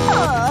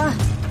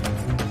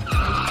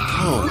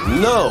 Oh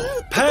no,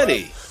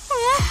 Penny!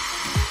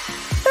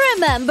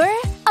 Remember,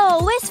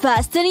 always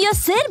fasten your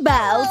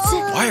seatbelts.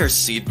 Why are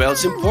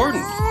seatbelts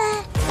important?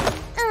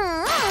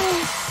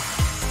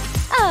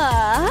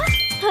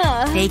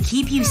 They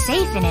keep you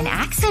safe in an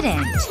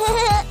accident.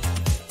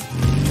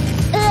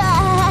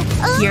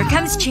 Here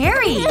comes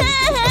Cherry.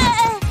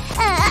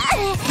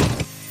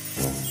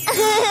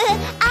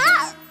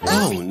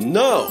 Oh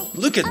no,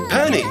 look at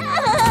Penny!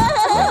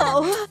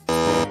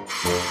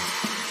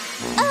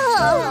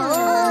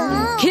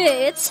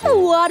 Kids,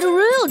 what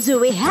rule do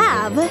we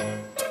have?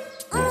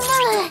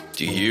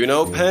 Do you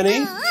know,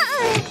 Penny?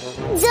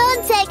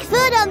 Don't take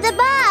food on the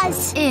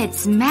bus.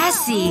 It's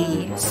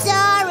messy.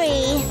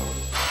 Sorry.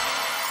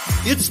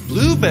 It's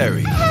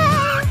Blueberry.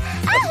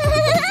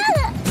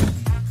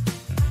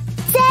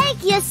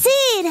 Take your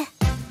seat.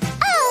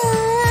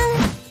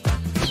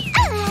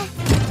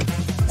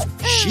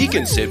 She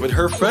can sit with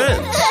her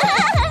friends.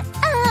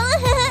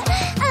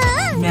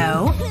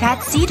 No,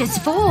 that seat is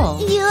full.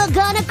 You're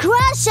gonna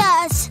crush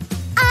us.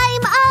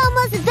 I'm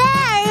almost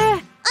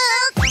there.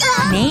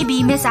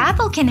 Maybe Miss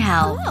Apple can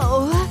help.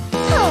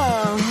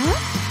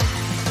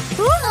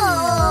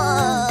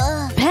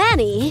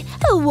 Penny,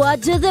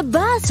 what do the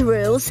bus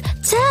rules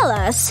tell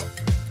us?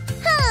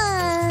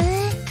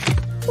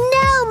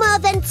 No more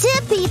than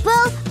 2 people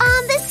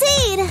on the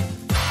seat.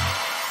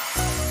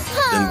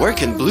 Then where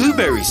can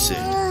Blueberry sit?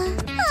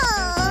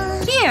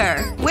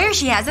 Here, where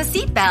she has a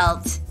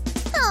seatbelt.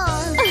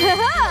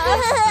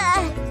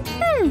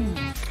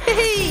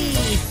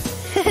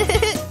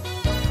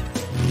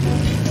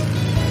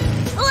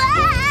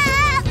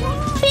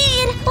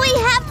 Pete, we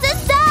have to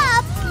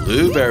stop.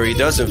 Blueberry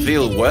doesn't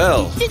feel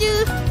well.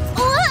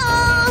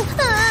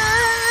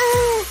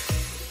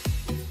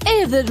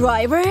 If the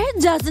driver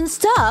doesn't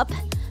stop,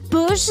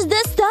 push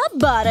the stop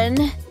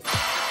button.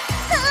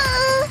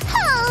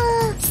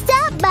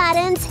 Stop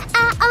buttons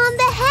are on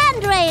the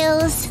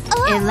handrails.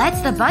 It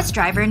lets the bus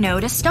driver know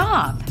to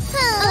stop.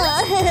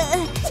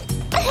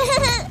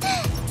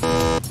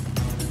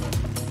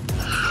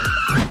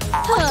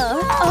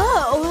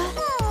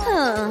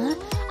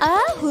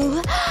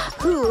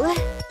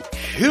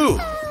 Phew,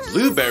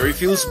 Blueberry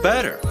feels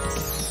better.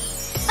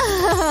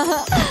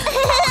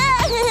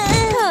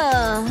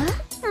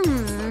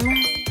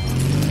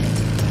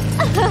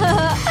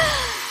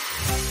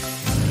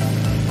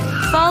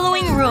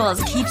 Following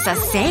rules keeps us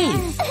safe.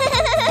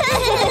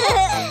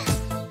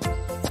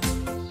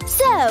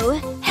 So,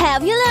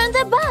 have you learned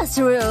the bus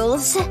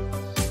rules?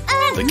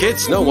 The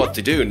kids know what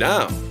to do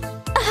now.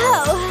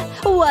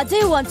 Oh, what do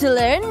you want to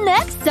learn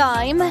next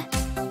time?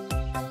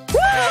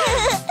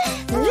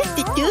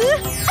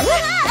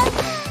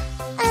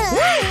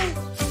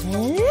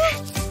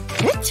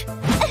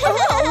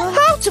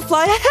 How to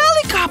fly a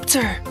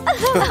helicopter.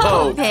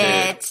 Oh,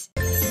 Pit.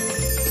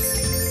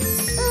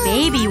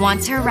 Baby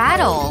wants her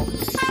rattle.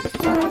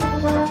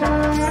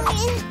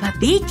 But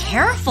be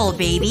careful,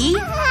 baby.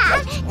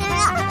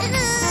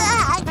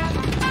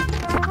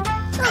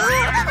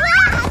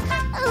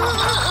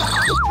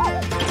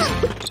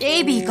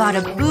 Baby got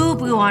a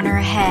boo-boo on her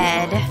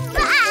head.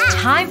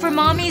 Time for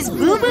Mommy's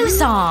boo-boo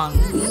song.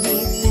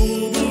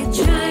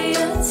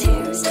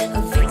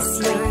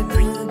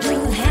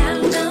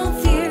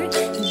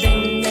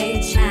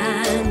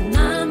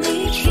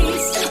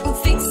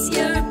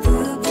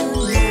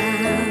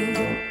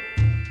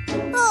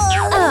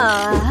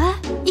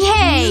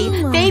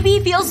 Yay! Baby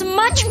feels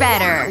much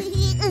better.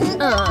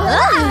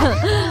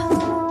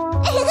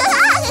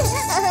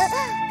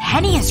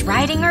 Penny is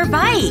riding her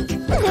bike.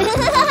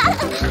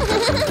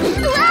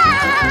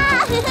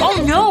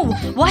 Oh no!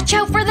 Watch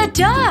out for the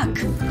duck!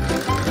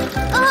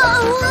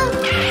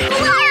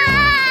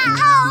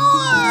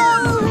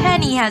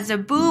 Penny has a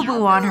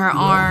boo-boo on her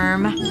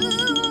arm.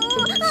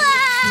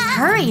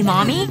 Hurry,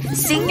 Mommy!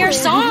 Sing your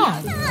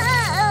song!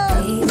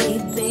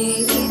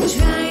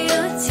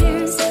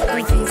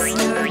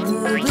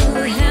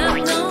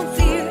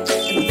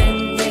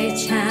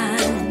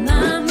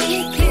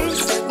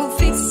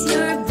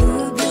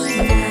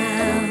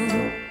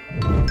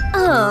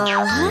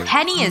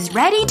 Penny is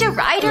ready to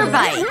ride her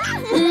bike.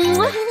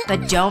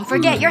 But don't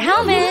forget your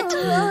helmet.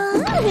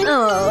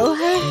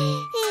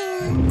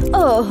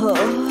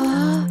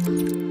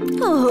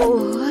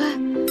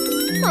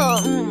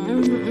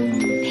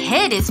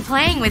 Pit is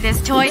playing with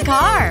his toy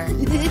car.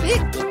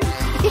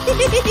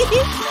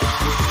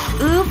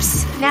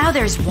 Oops, now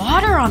there's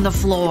water on the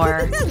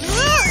floor.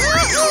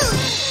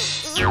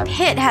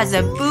 Pit has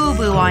a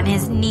boo-boo on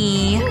his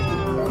knee.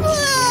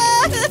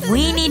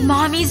 We need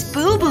Mommy's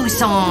boo-boo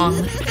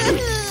song.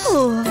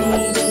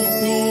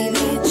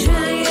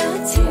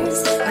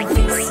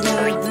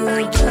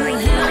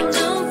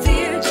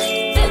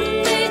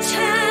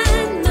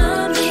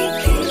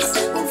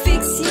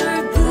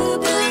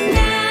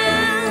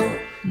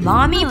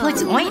 Mommy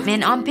puts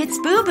ointment on Pit's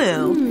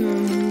boo-boo.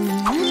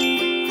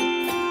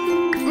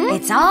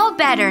 It's all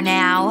better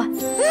now.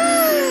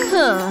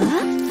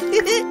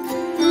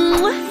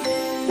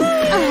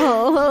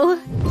 Oh.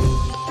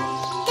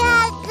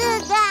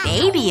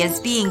 Baby is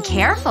being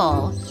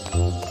careful.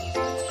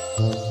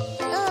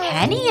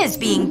 Penny is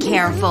being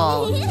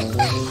careful.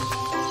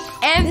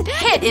 And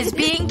Pit is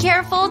being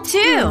careful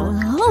too.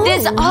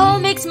 This all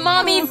makes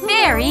Mommy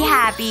very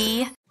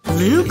happy.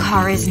 Blue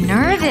car is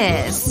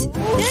nervous.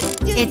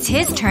 It's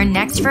his turn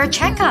next for a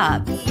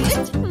checkup.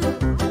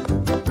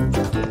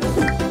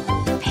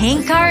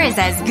 Pink car is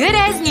as good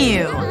as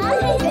new.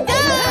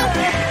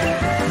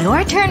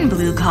 Your turn,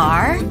 blue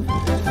car.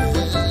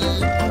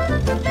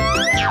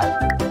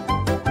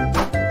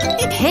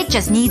 Pit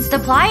just needs the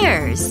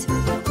pliers.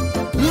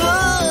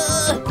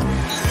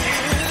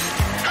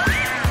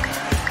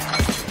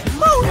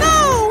 Oh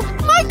no!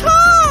 My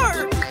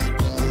car!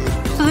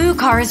 Blue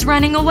car is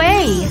running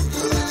away.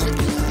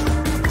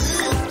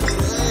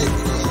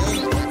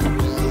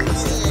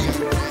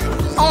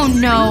 Oh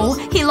no!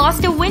 He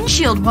lost a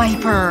windshield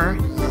wiper.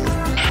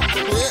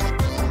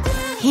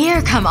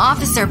 Here come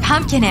Officer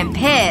Pumpkin and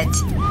Pit.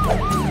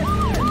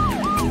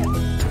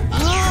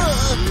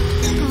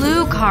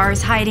 Blue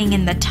car's hiding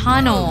in the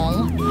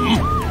tunnel.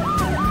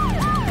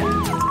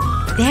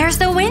 There's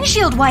the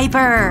windshield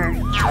wiper.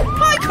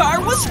 My car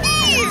was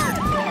here!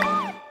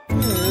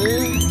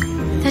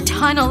 The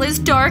tunnel is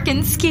dark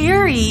and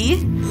scary.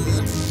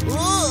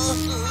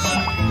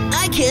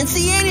 I can't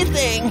see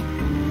anything.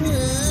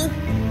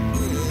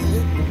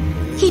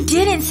 He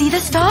didn't see the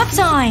stop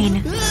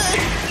sign.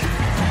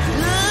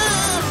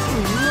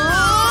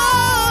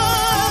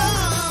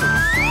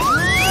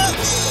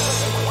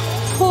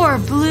 Poor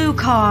blue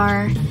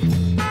car.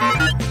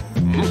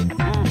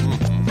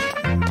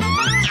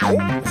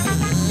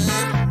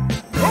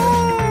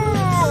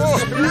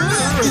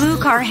 Blue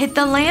car hit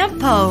the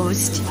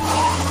lamppost.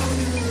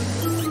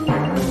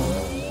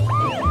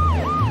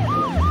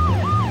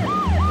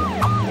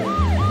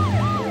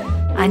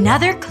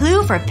 Another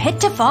clue for Pit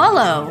to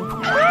follow.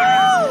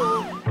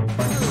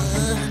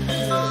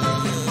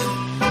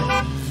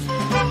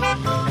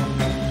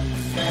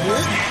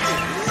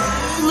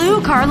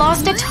 Blue car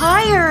lost a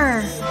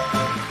tire.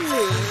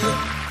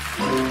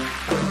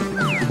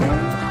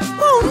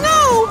 Oh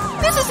no!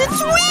 This is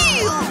its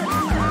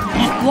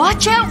wheel!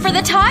 Watch out for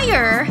the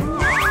tire!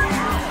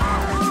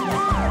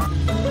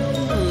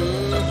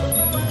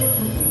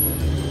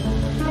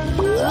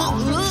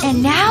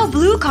 And now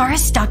blue car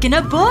is stuck in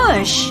a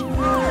bush.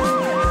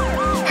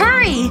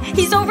 Hurry!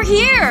 He's over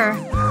here!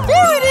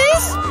 There it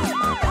is!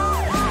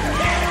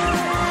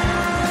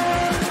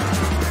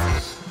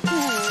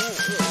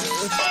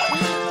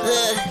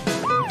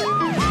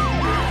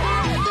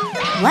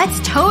 Let's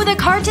tow the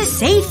car to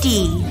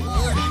safety.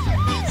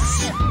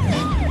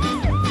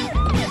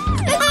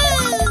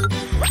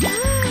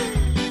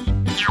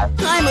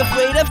 I'm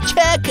afraid of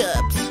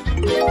checkups.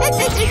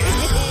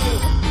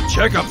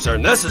 Checkups are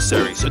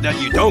necessary so that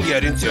you don't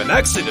get into an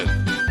accident.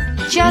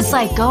 Just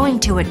like going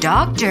to a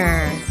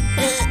doctor.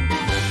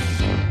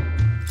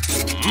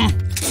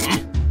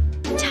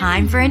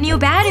 Time for a new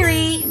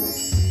battery.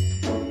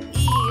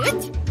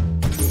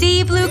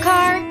 See, blue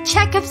car?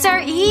 Checkups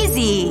are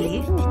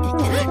easy.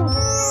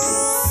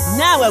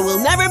 Now I will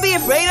never be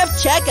afraid of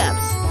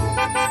checkups.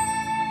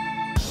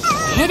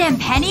 Pit and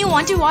Penny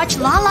want to watch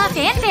La La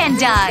Fan Fan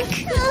Duck.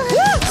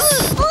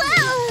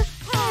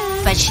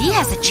 But she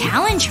has a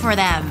challenge for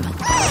them.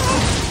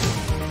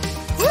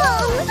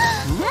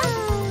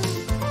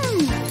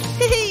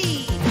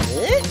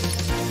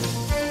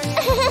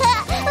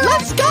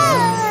 Let's go!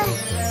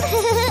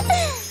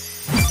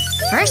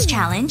 First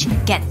challenge,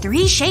 get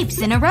 3 shapes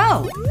in a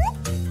row.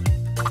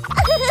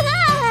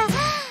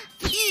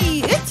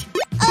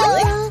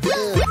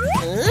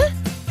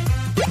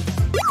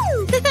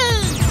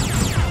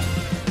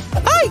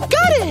 I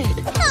got it!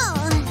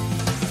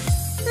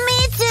 Me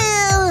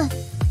too.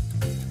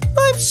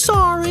 I'm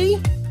sorry.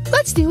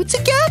 Let's do it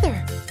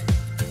together.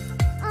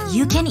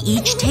 You can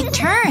each take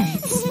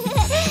turns.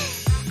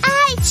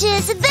 I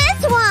choose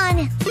this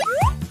one.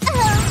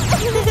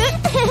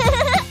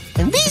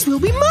 And these will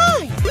be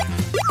mine.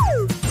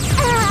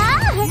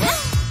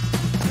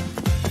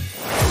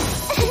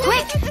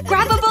 Quick,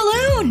 grab a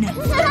balloon.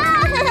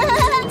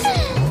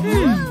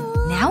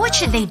 Now what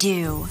should they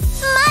do?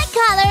 My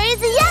color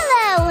is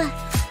yellow.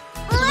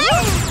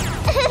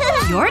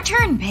 Your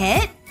turn,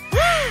 Pit.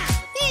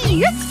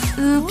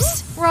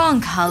 Oops,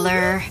 wrong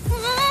color.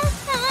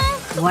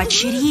 What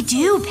should he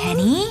do,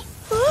 Penny?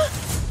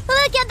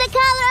 Look at the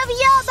color of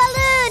your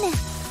balloon.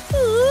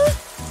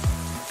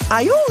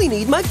 I only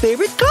need my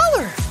favorite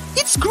color.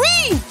 It's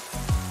green!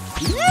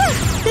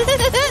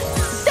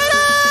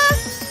 Ta-da!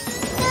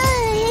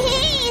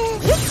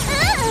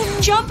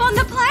 Jump on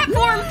the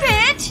platform,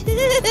 Pit!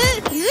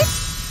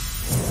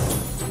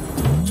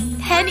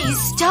 Penny's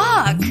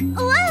stuck.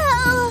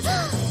 Whoa!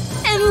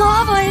 And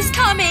lava is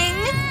coming.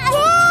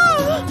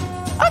 Whoa!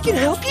 I can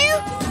help you!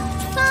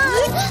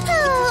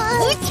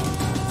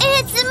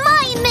 It's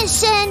my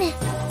mission!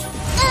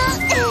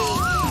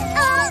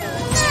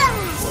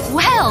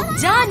 Well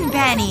done,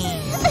 Penny.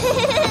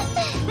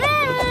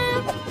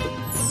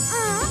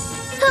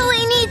 We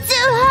need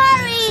to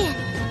hurry!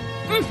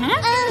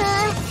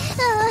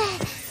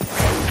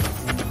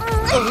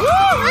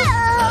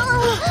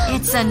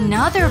 It's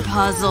another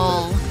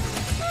puzzle.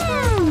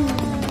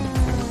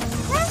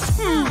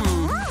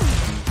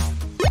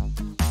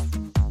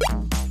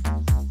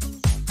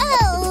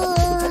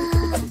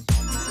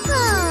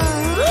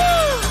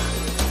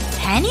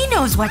 Penny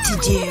knows what to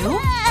do.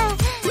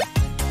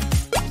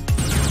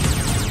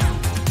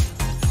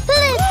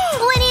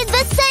 Look, we need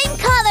the same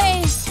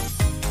colors!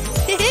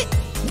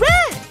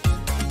 Red!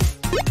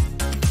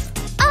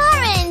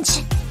 Orange!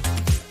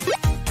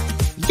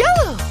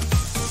 Yellow!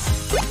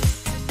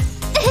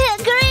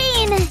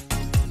 Green!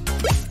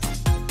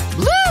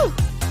 Blue!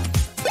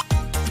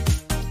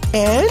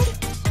 And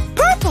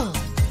purple!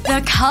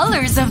 The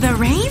colors of the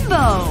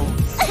rainbow.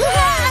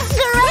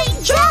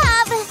 Great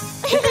job!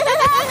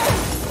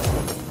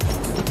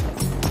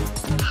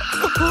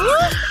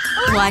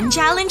 One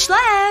challenge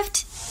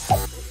left.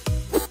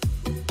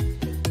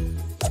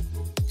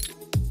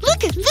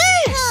 Look at this!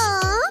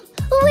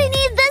 We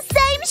need the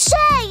same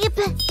shape!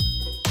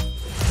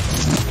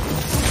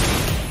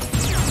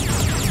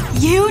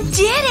 You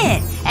did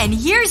it! And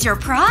here's your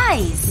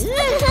prize.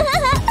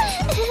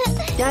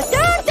 Da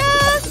da da!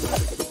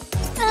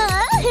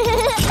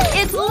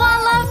 It's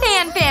Lala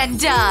Fan Fan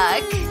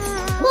Duck.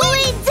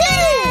 We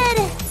did!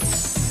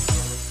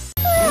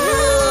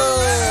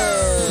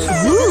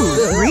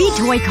 Ooh, 3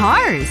 toy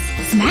cars.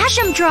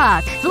 Smash-em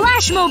Truck,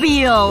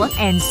 Flashmobile,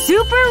 and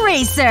Super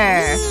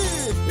Racer.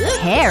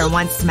 Pear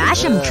wants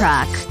Smash-em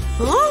Truck.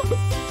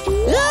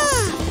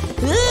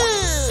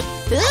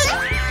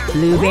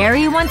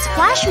 Blueberry wants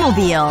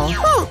Flashmobile.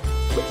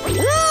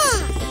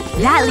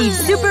 That leaves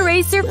Super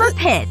Racer for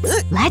Pit.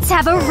 Let's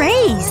have a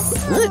race.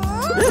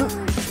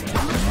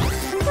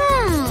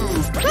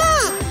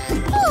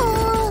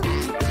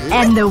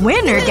 And the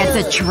winner gets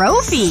a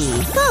trophy.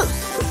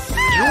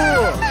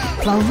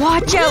 But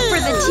watch out for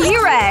the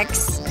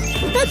T-Rex.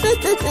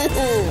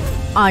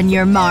 On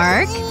your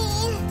mark.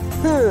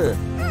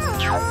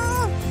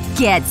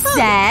 Get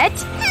set.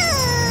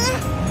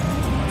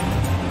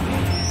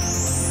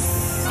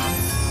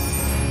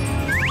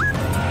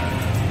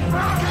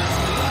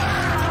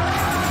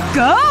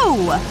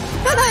 Go!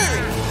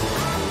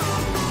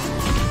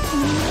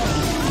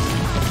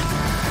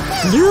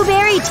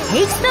 Blueberry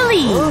takes the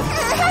lead.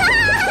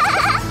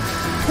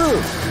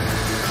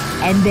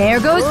 And there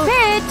goes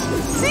Pit.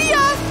 See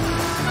ya!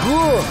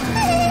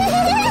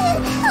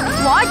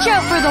 Watch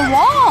out for the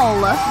wall.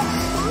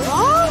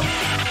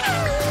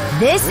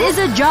 This is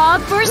a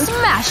job for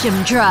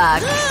Smash-em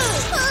Truck.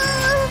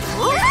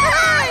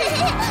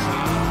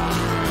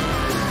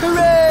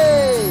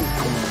 Hooray!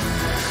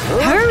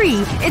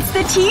 Hurry! It's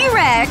the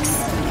T-Rex.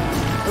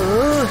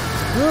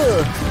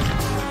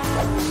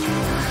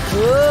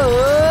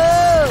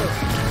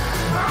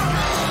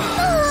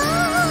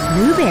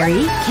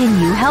 Blueberry, can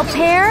you help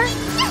Pear?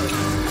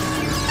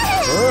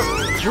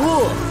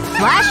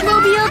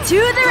 Flashmobile to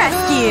the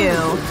rescue!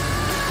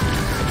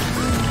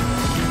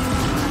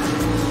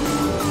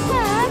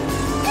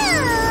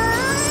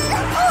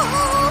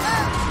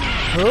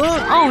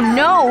 Oh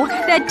no!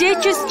 That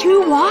ditch is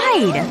too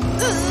wide!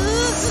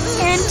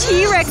 And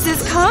T-Rex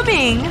is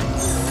coming!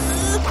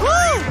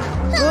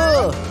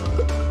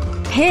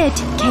 Pit,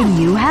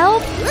 can you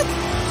help?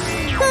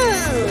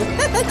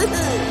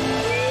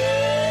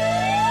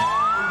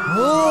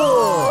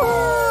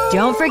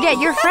 Don't forget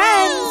your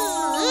friends!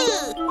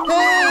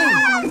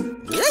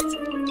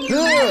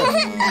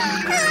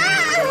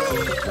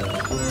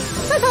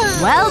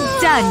 Well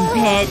done,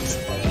 Pit!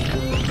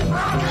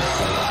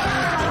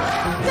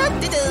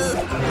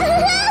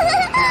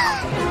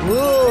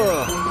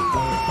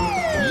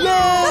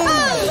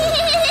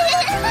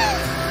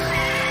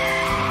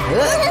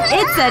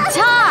 It's a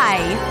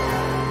tie!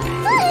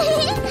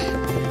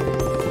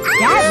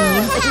 That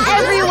means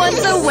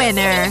everyone's a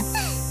winner!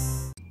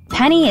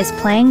 Penny is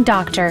playing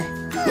doctor.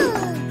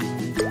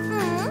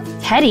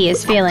 Teddy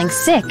is feeling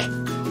sick.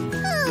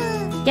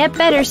 Get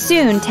better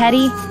soon,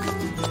 Teddy.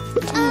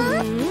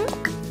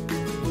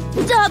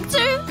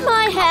 Doctor,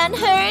 my hand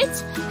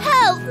hurts.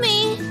 Help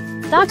me.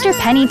 Dr.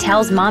 Penny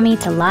tells Mommy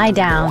to lie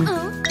down.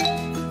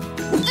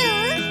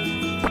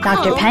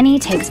 Dr. Penny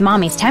takes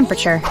Mommy's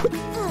temperature.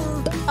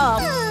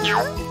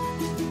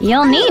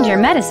 You'll need your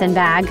medicine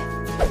bag.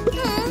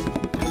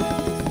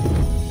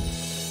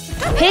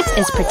 Pit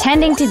is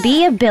pretending to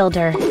be a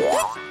builder.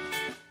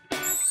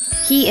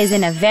 He is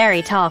in a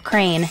very tall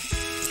crane.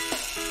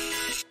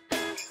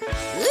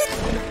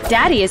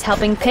 Daddy is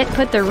helping Pit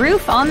put the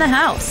roof on the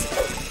house.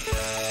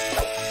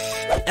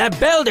 A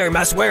builder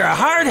must wear a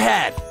hard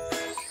hat.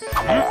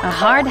 A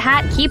hard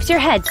hat keeps your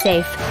head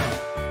safe.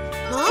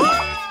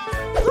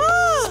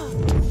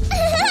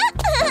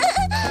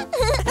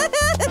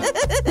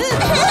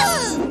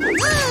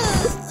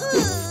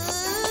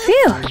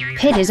 Phew,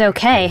 Pit is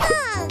okay.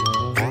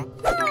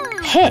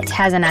 Pit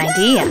has an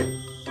idea.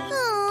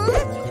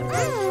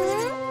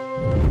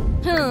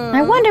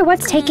 I wonder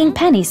what's taking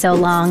Penny so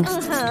long.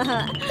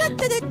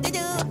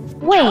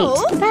 Wait,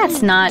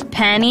 that's not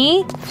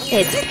Penny.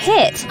 It's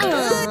Pit.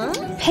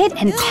 Pit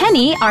and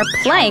Penny are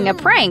playing a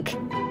prank.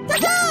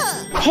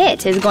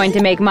 Pit is going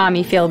to make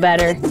Mommy feel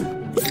better.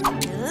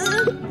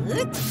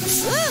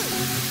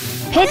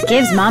 Pit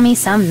gives Mommy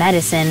some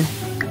medicine.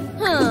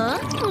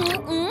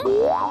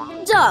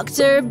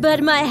 Doctor,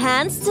 but my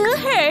hand still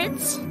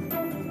hurts.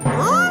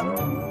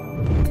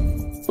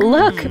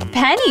 Look,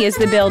 Penny is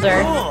the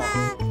builder.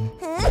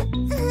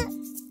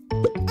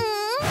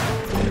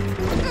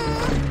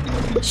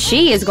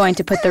 She is going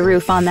to put the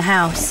roof on the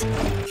house.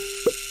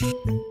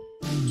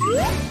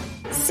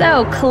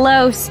 So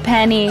close,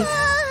 Penny.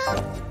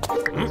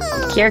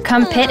 Here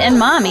come Pit and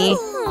Mommy.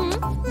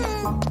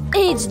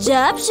 Each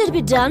job should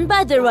be done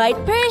by the right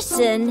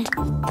person.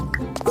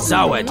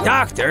 So a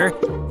doctor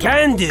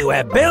can do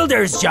a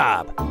builder's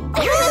job.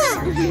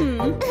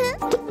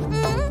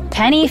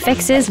 Penny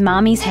fixes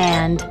Mommy's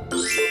hand.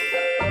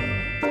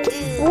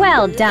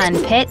 Well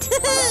done, Pit.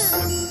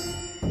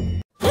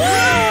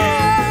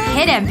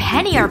 Pit and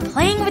Penny are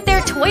playing with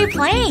their toy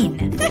plane.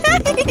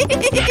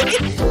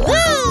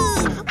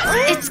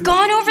 It's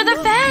gone over the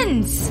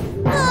fence.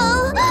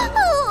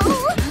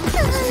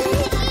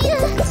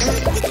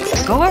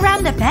 Go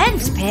around the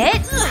fence,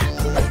 Pit.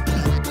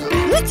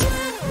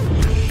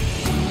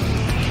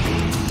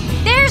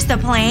 There's the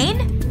plane.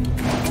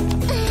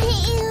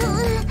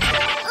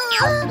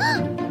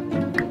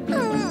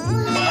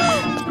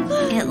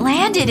 It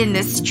landed in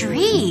the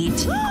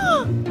street.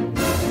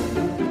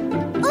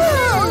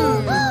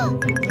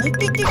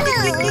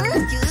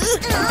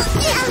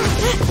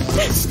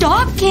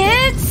 Stop,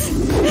 kids!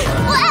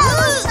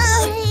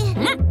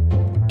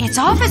 It's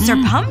Officer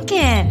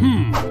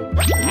Pumpkin.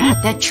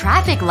 The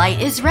traffic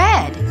light is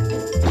red.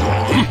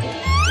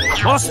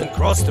 Mustn't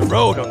cross the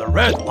road on the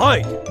red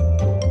light.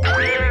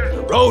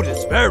 The road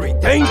is very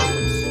dangerous.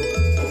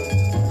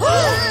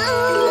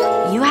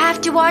 You have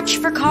to watch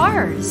for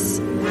cars.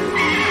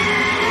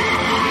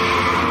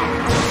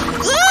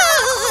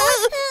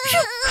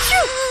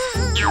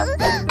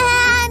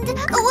 And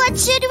what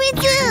should we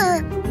do?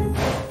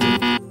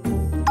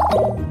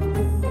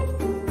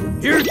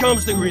 Here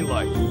comes the green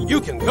light.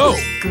 You can go.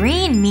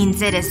 Green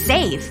means it is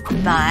safe,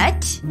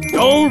 but…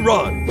 Don't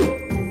run.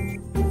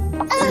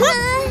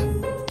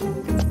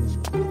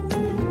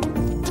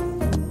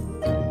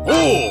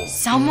 Oh!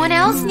 someone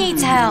else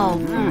needs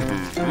help.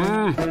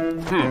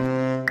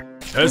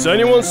 Has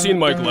anyone seen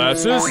my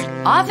glasses?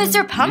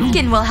 Officer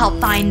Pumpkin will help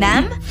find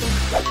them.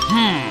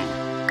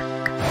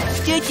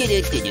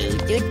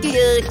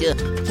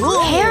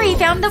 Harry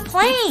found the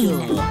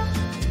plane.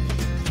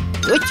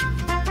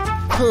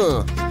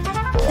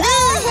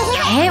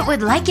 It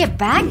would like it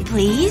back,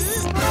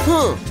 please. No!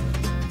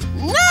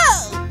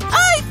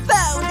 I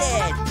found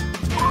it!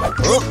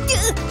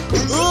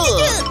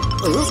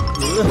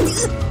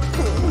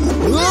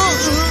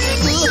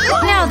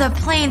 Now the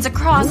plane's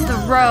across the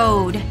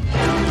road.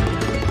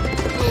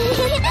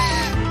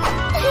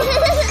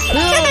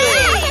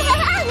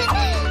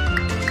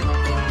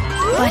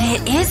 But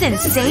it isn't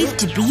safe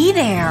to be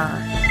there.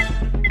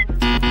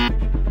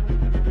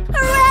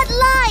 Red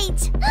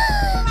light!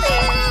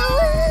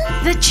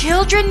 The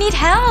children need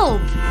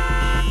help.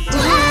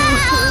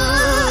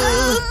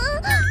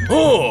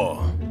 Oh!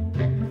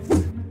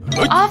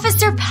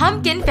 Officer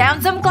Pumpkin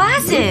found some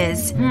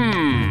glasses.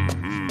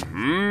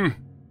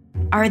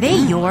 Are they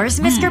yours,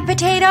 Mr.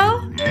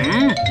 Potato?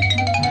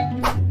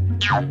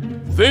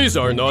 These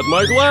are not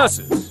my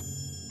glasses.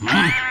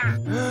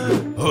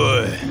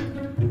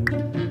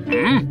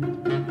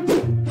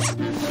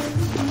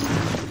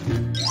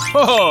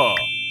 Haha!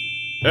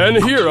 And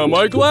here are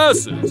my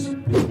glasses.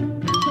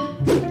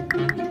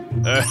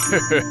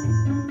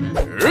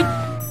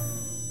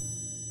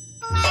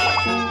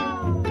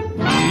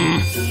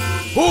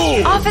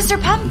 Oh! Officer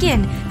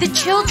Pumpkin, the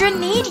children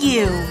need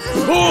you.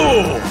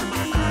 Oh!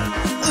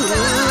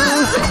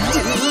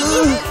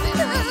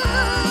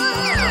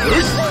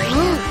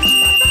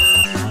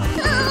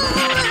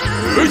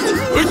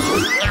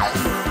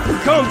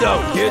 Calm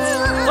down, kids.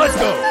 Let's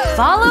go.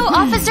 Follow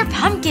Officer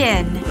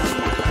Pumpkin.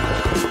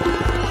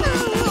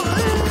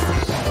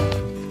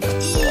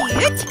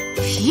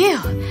 Phew,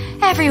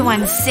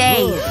 everyone's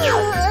safe.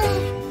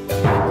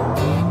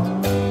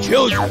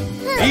 Children,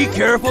 be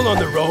careful on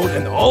the road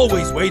and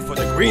always wait for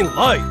the green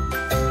light.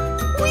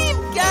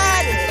 We've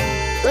got it!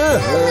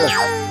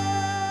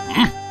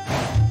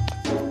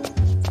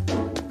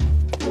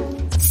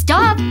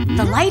 Stop!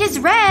 The light is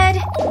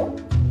red.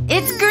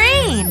 It's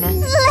green.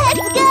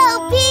 Let's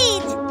go,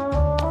 Pete!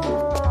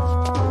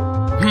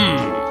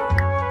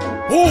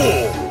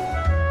 Oh!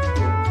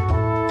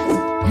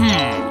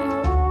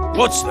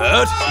 What's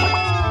that?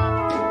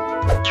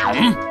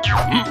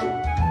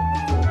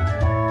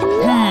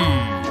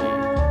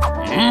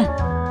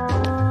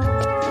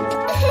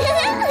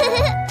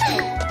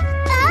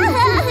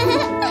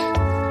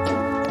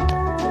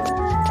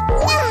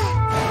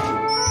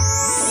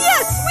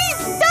 Yes,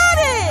 we've done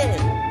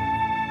it!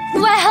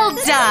 Well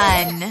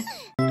done!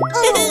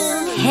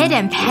 Pit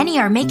and Penny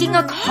are making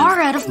a car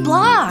out of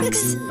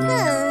blocks.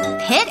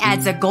 Pit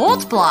adds a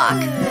gold block.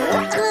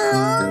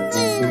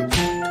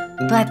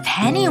 But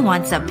Penny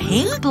wants a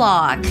pink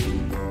block.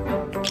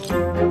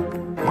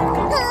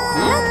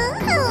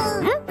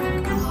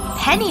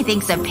 Penny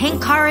thinks a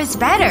pink car is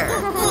better.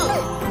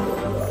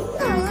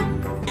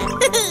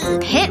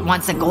 Pit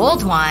wants a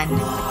gold one.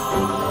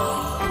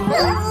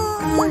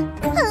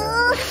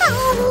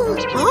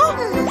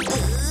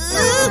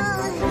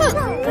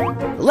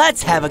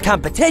 Let's have a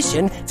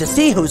competition to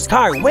see whose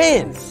car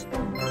wins.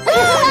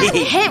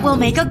 Pit will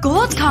make a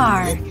gold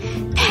car.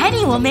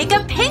 Penny will make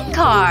a pink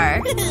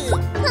car.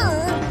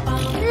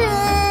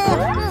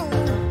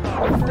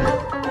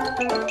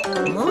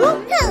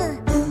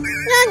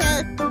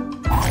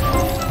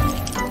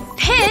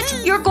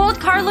 Pit, your gold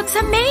car looks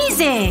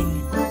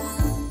amazing.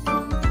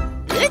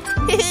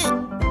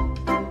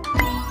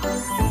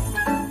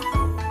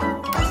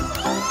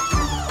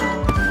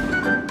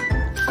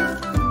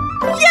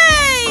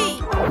 Yay!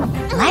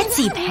 Let's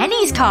see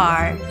Penny's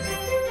car.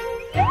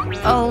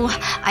 Oh,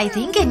 I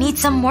think it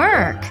needs some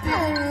work.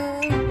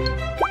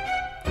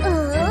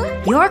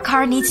 Your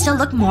car needs to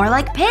look more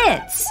like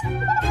Pit's.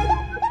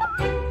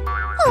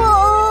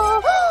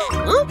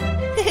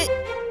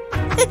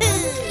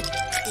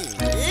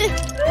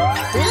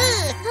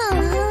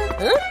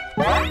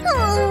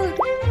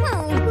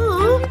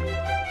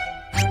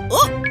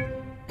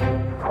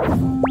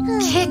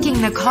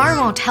 Kicking the car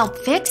won't help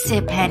fix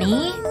it,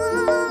 Penny.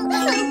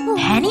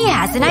 Penny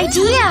has an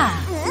idea.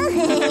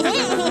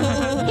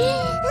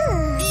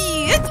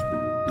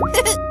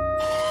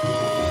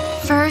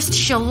 First,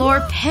 she'll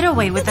lure Pit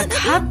away with a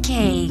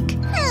cupcake.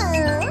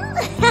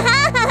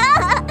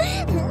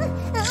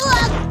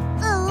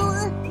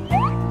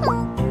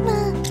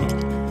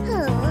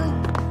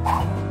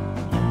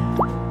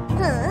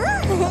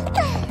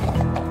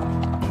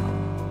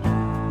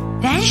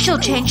 Then she'll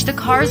change the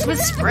cars with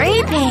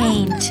spray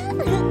paint.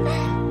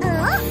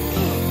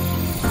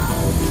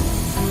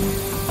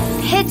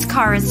 Pit's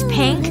car is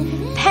pink,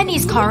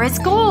 Penny's car is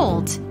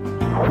gold.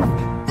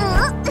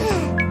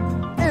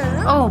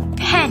 Oh,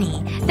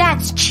 Penny,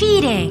 that's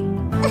cheating.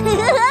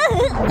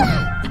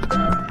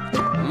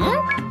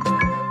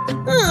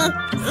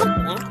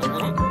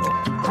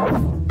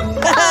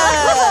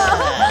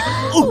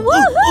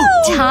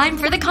 Time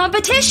for the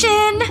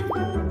competition!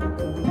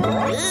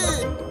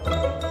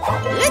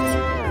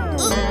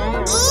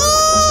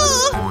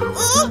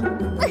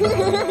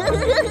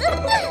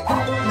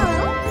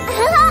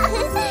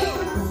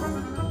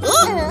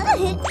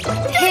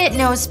 Pit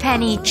knows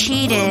Penny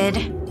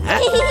cheated.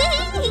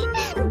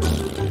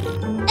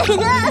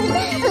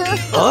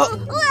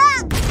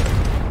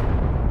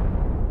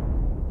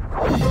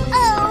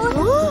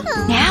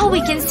 Now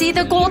we can see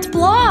the gold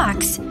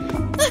blocks.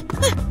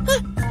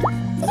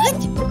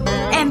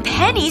 And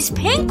Penny's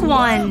pink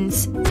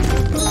ones.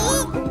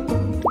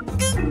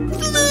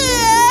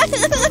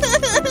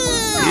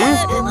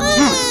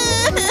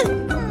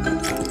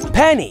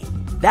 Penny,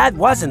 that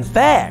wasn't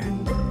fair.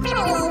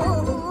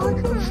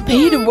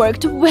 Peter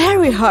worked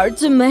very hard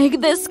to make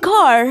this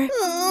car.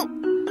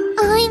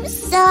 I'm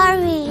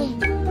sorry.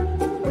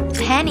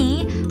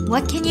 Penny,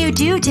 what can you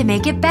do to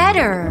make it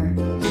better?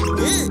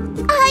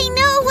 I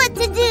know what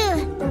to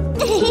do.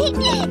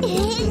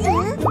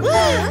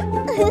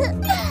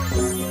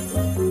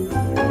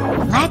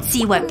 Let's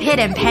see what Pit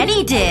and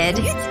Penny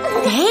did.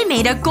 They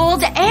made a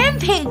gold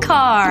and pink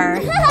car.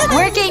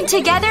 Working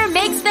together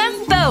makes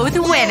them both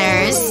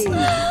winners.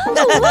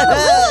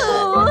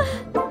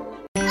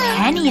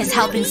 Penny is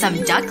helping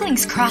some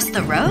ducklings cross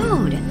the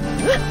road.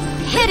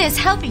 Pit is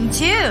helping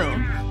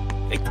too.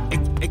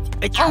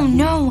 Oh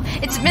no,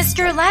 it's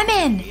Mr.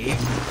 Lemon.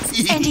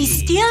 And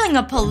he's stealing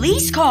a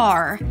police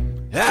car.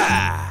 The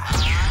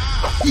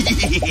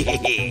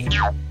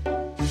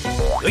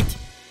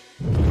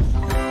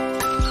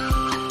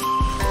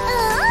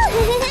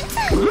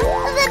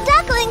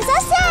ducklings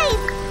are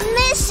safe!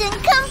 Mission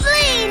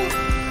complete!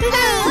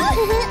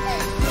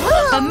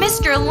 But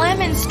Mr.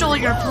 Lemon stole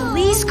your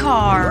police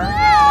car.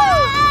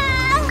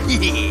 We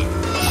need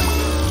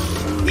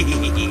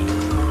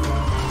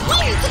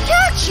to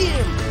catch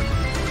him!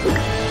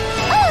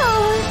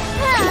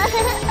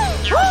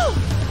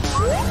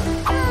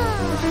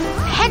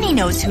 Penny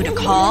knows who to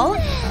call. We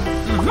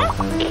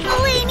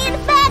need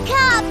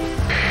backup!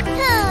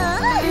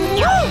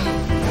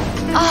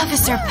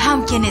 Officer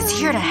Pumpkin is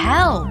here to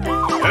help.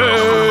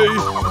 Hey!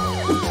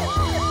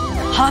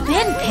 Hop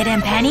in, Pit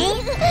and Penny.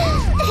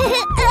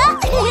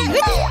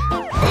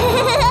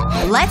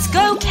 Let's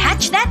go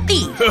catch that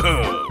thief.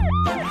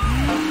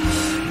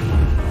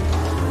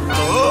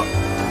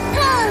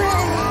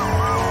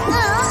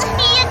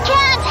 You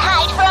can't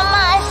hide from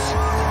us!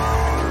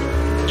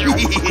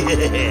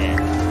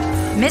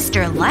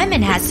 Mr.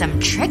 Lemon has some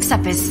tricks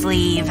up his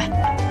sleeve.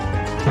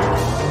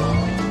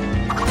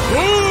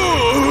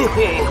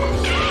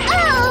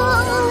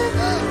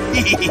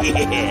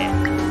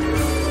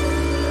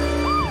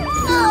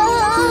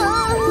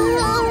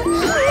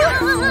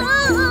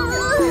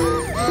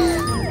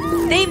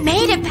 They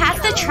made it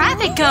past the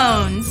traffic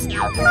cones.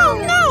 Oh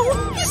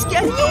no! He's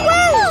getting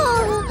away!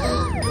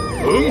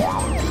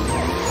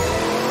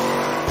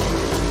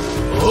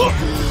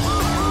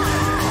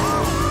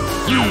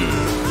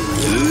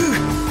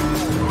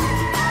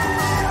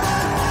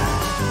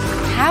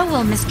 How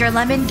will Mr.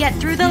 Lemon get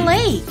through the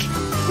lake?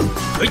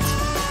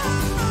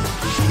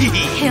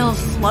 He'll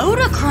float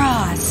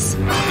across.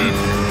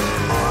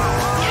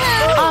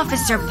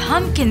 Officer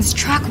Pumpkin's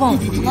truck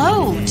won't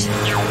float.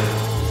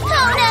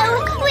 Oh no!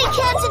 We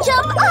can't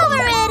jump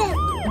over it!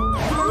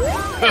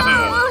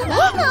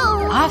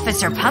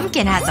 Officer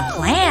Pumpkin has a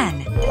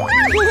plan.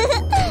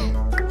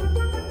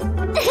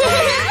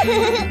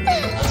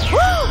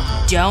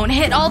 Don't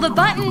hit all the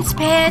buttons,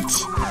 Pit.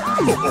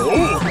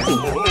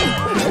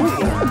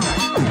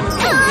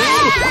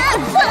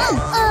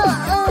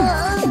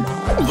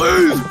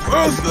 Please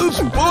press this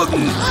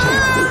button.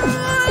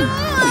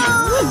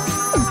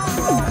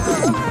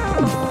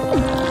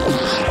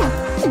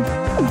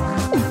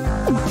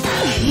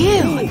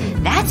 Phew,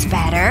 that's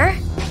better.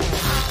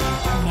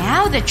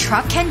 Now the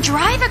truck can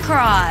drive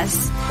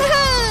across.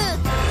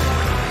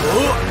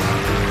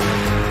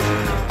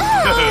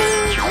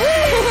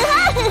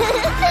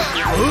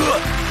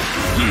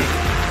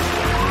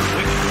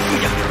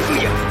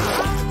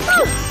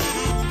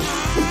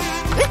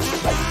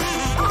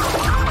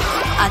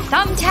 A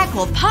thumbtack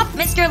will pop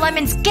Mr.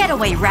 Lemon's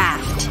getaway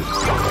raft.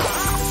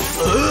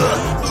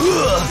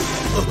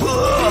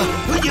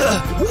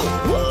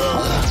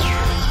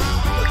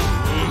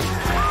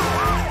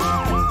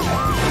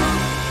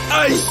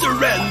 I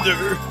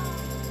surrender.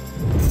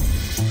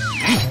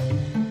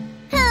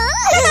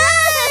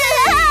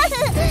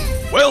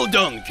 Well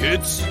done,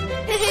 kids.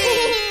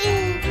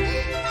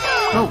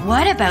 But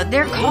what about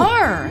their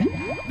car?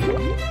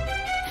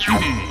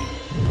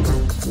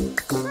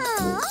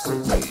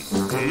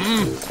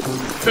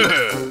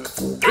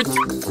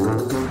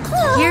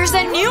 Here's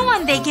a new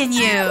one they can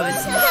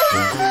use.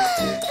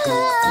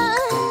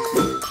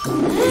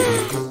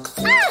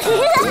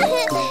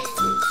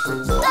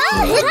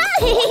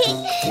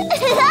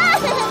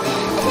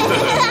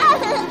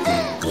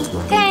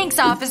 Thanks,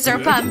 Officer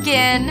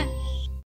Pumpkin.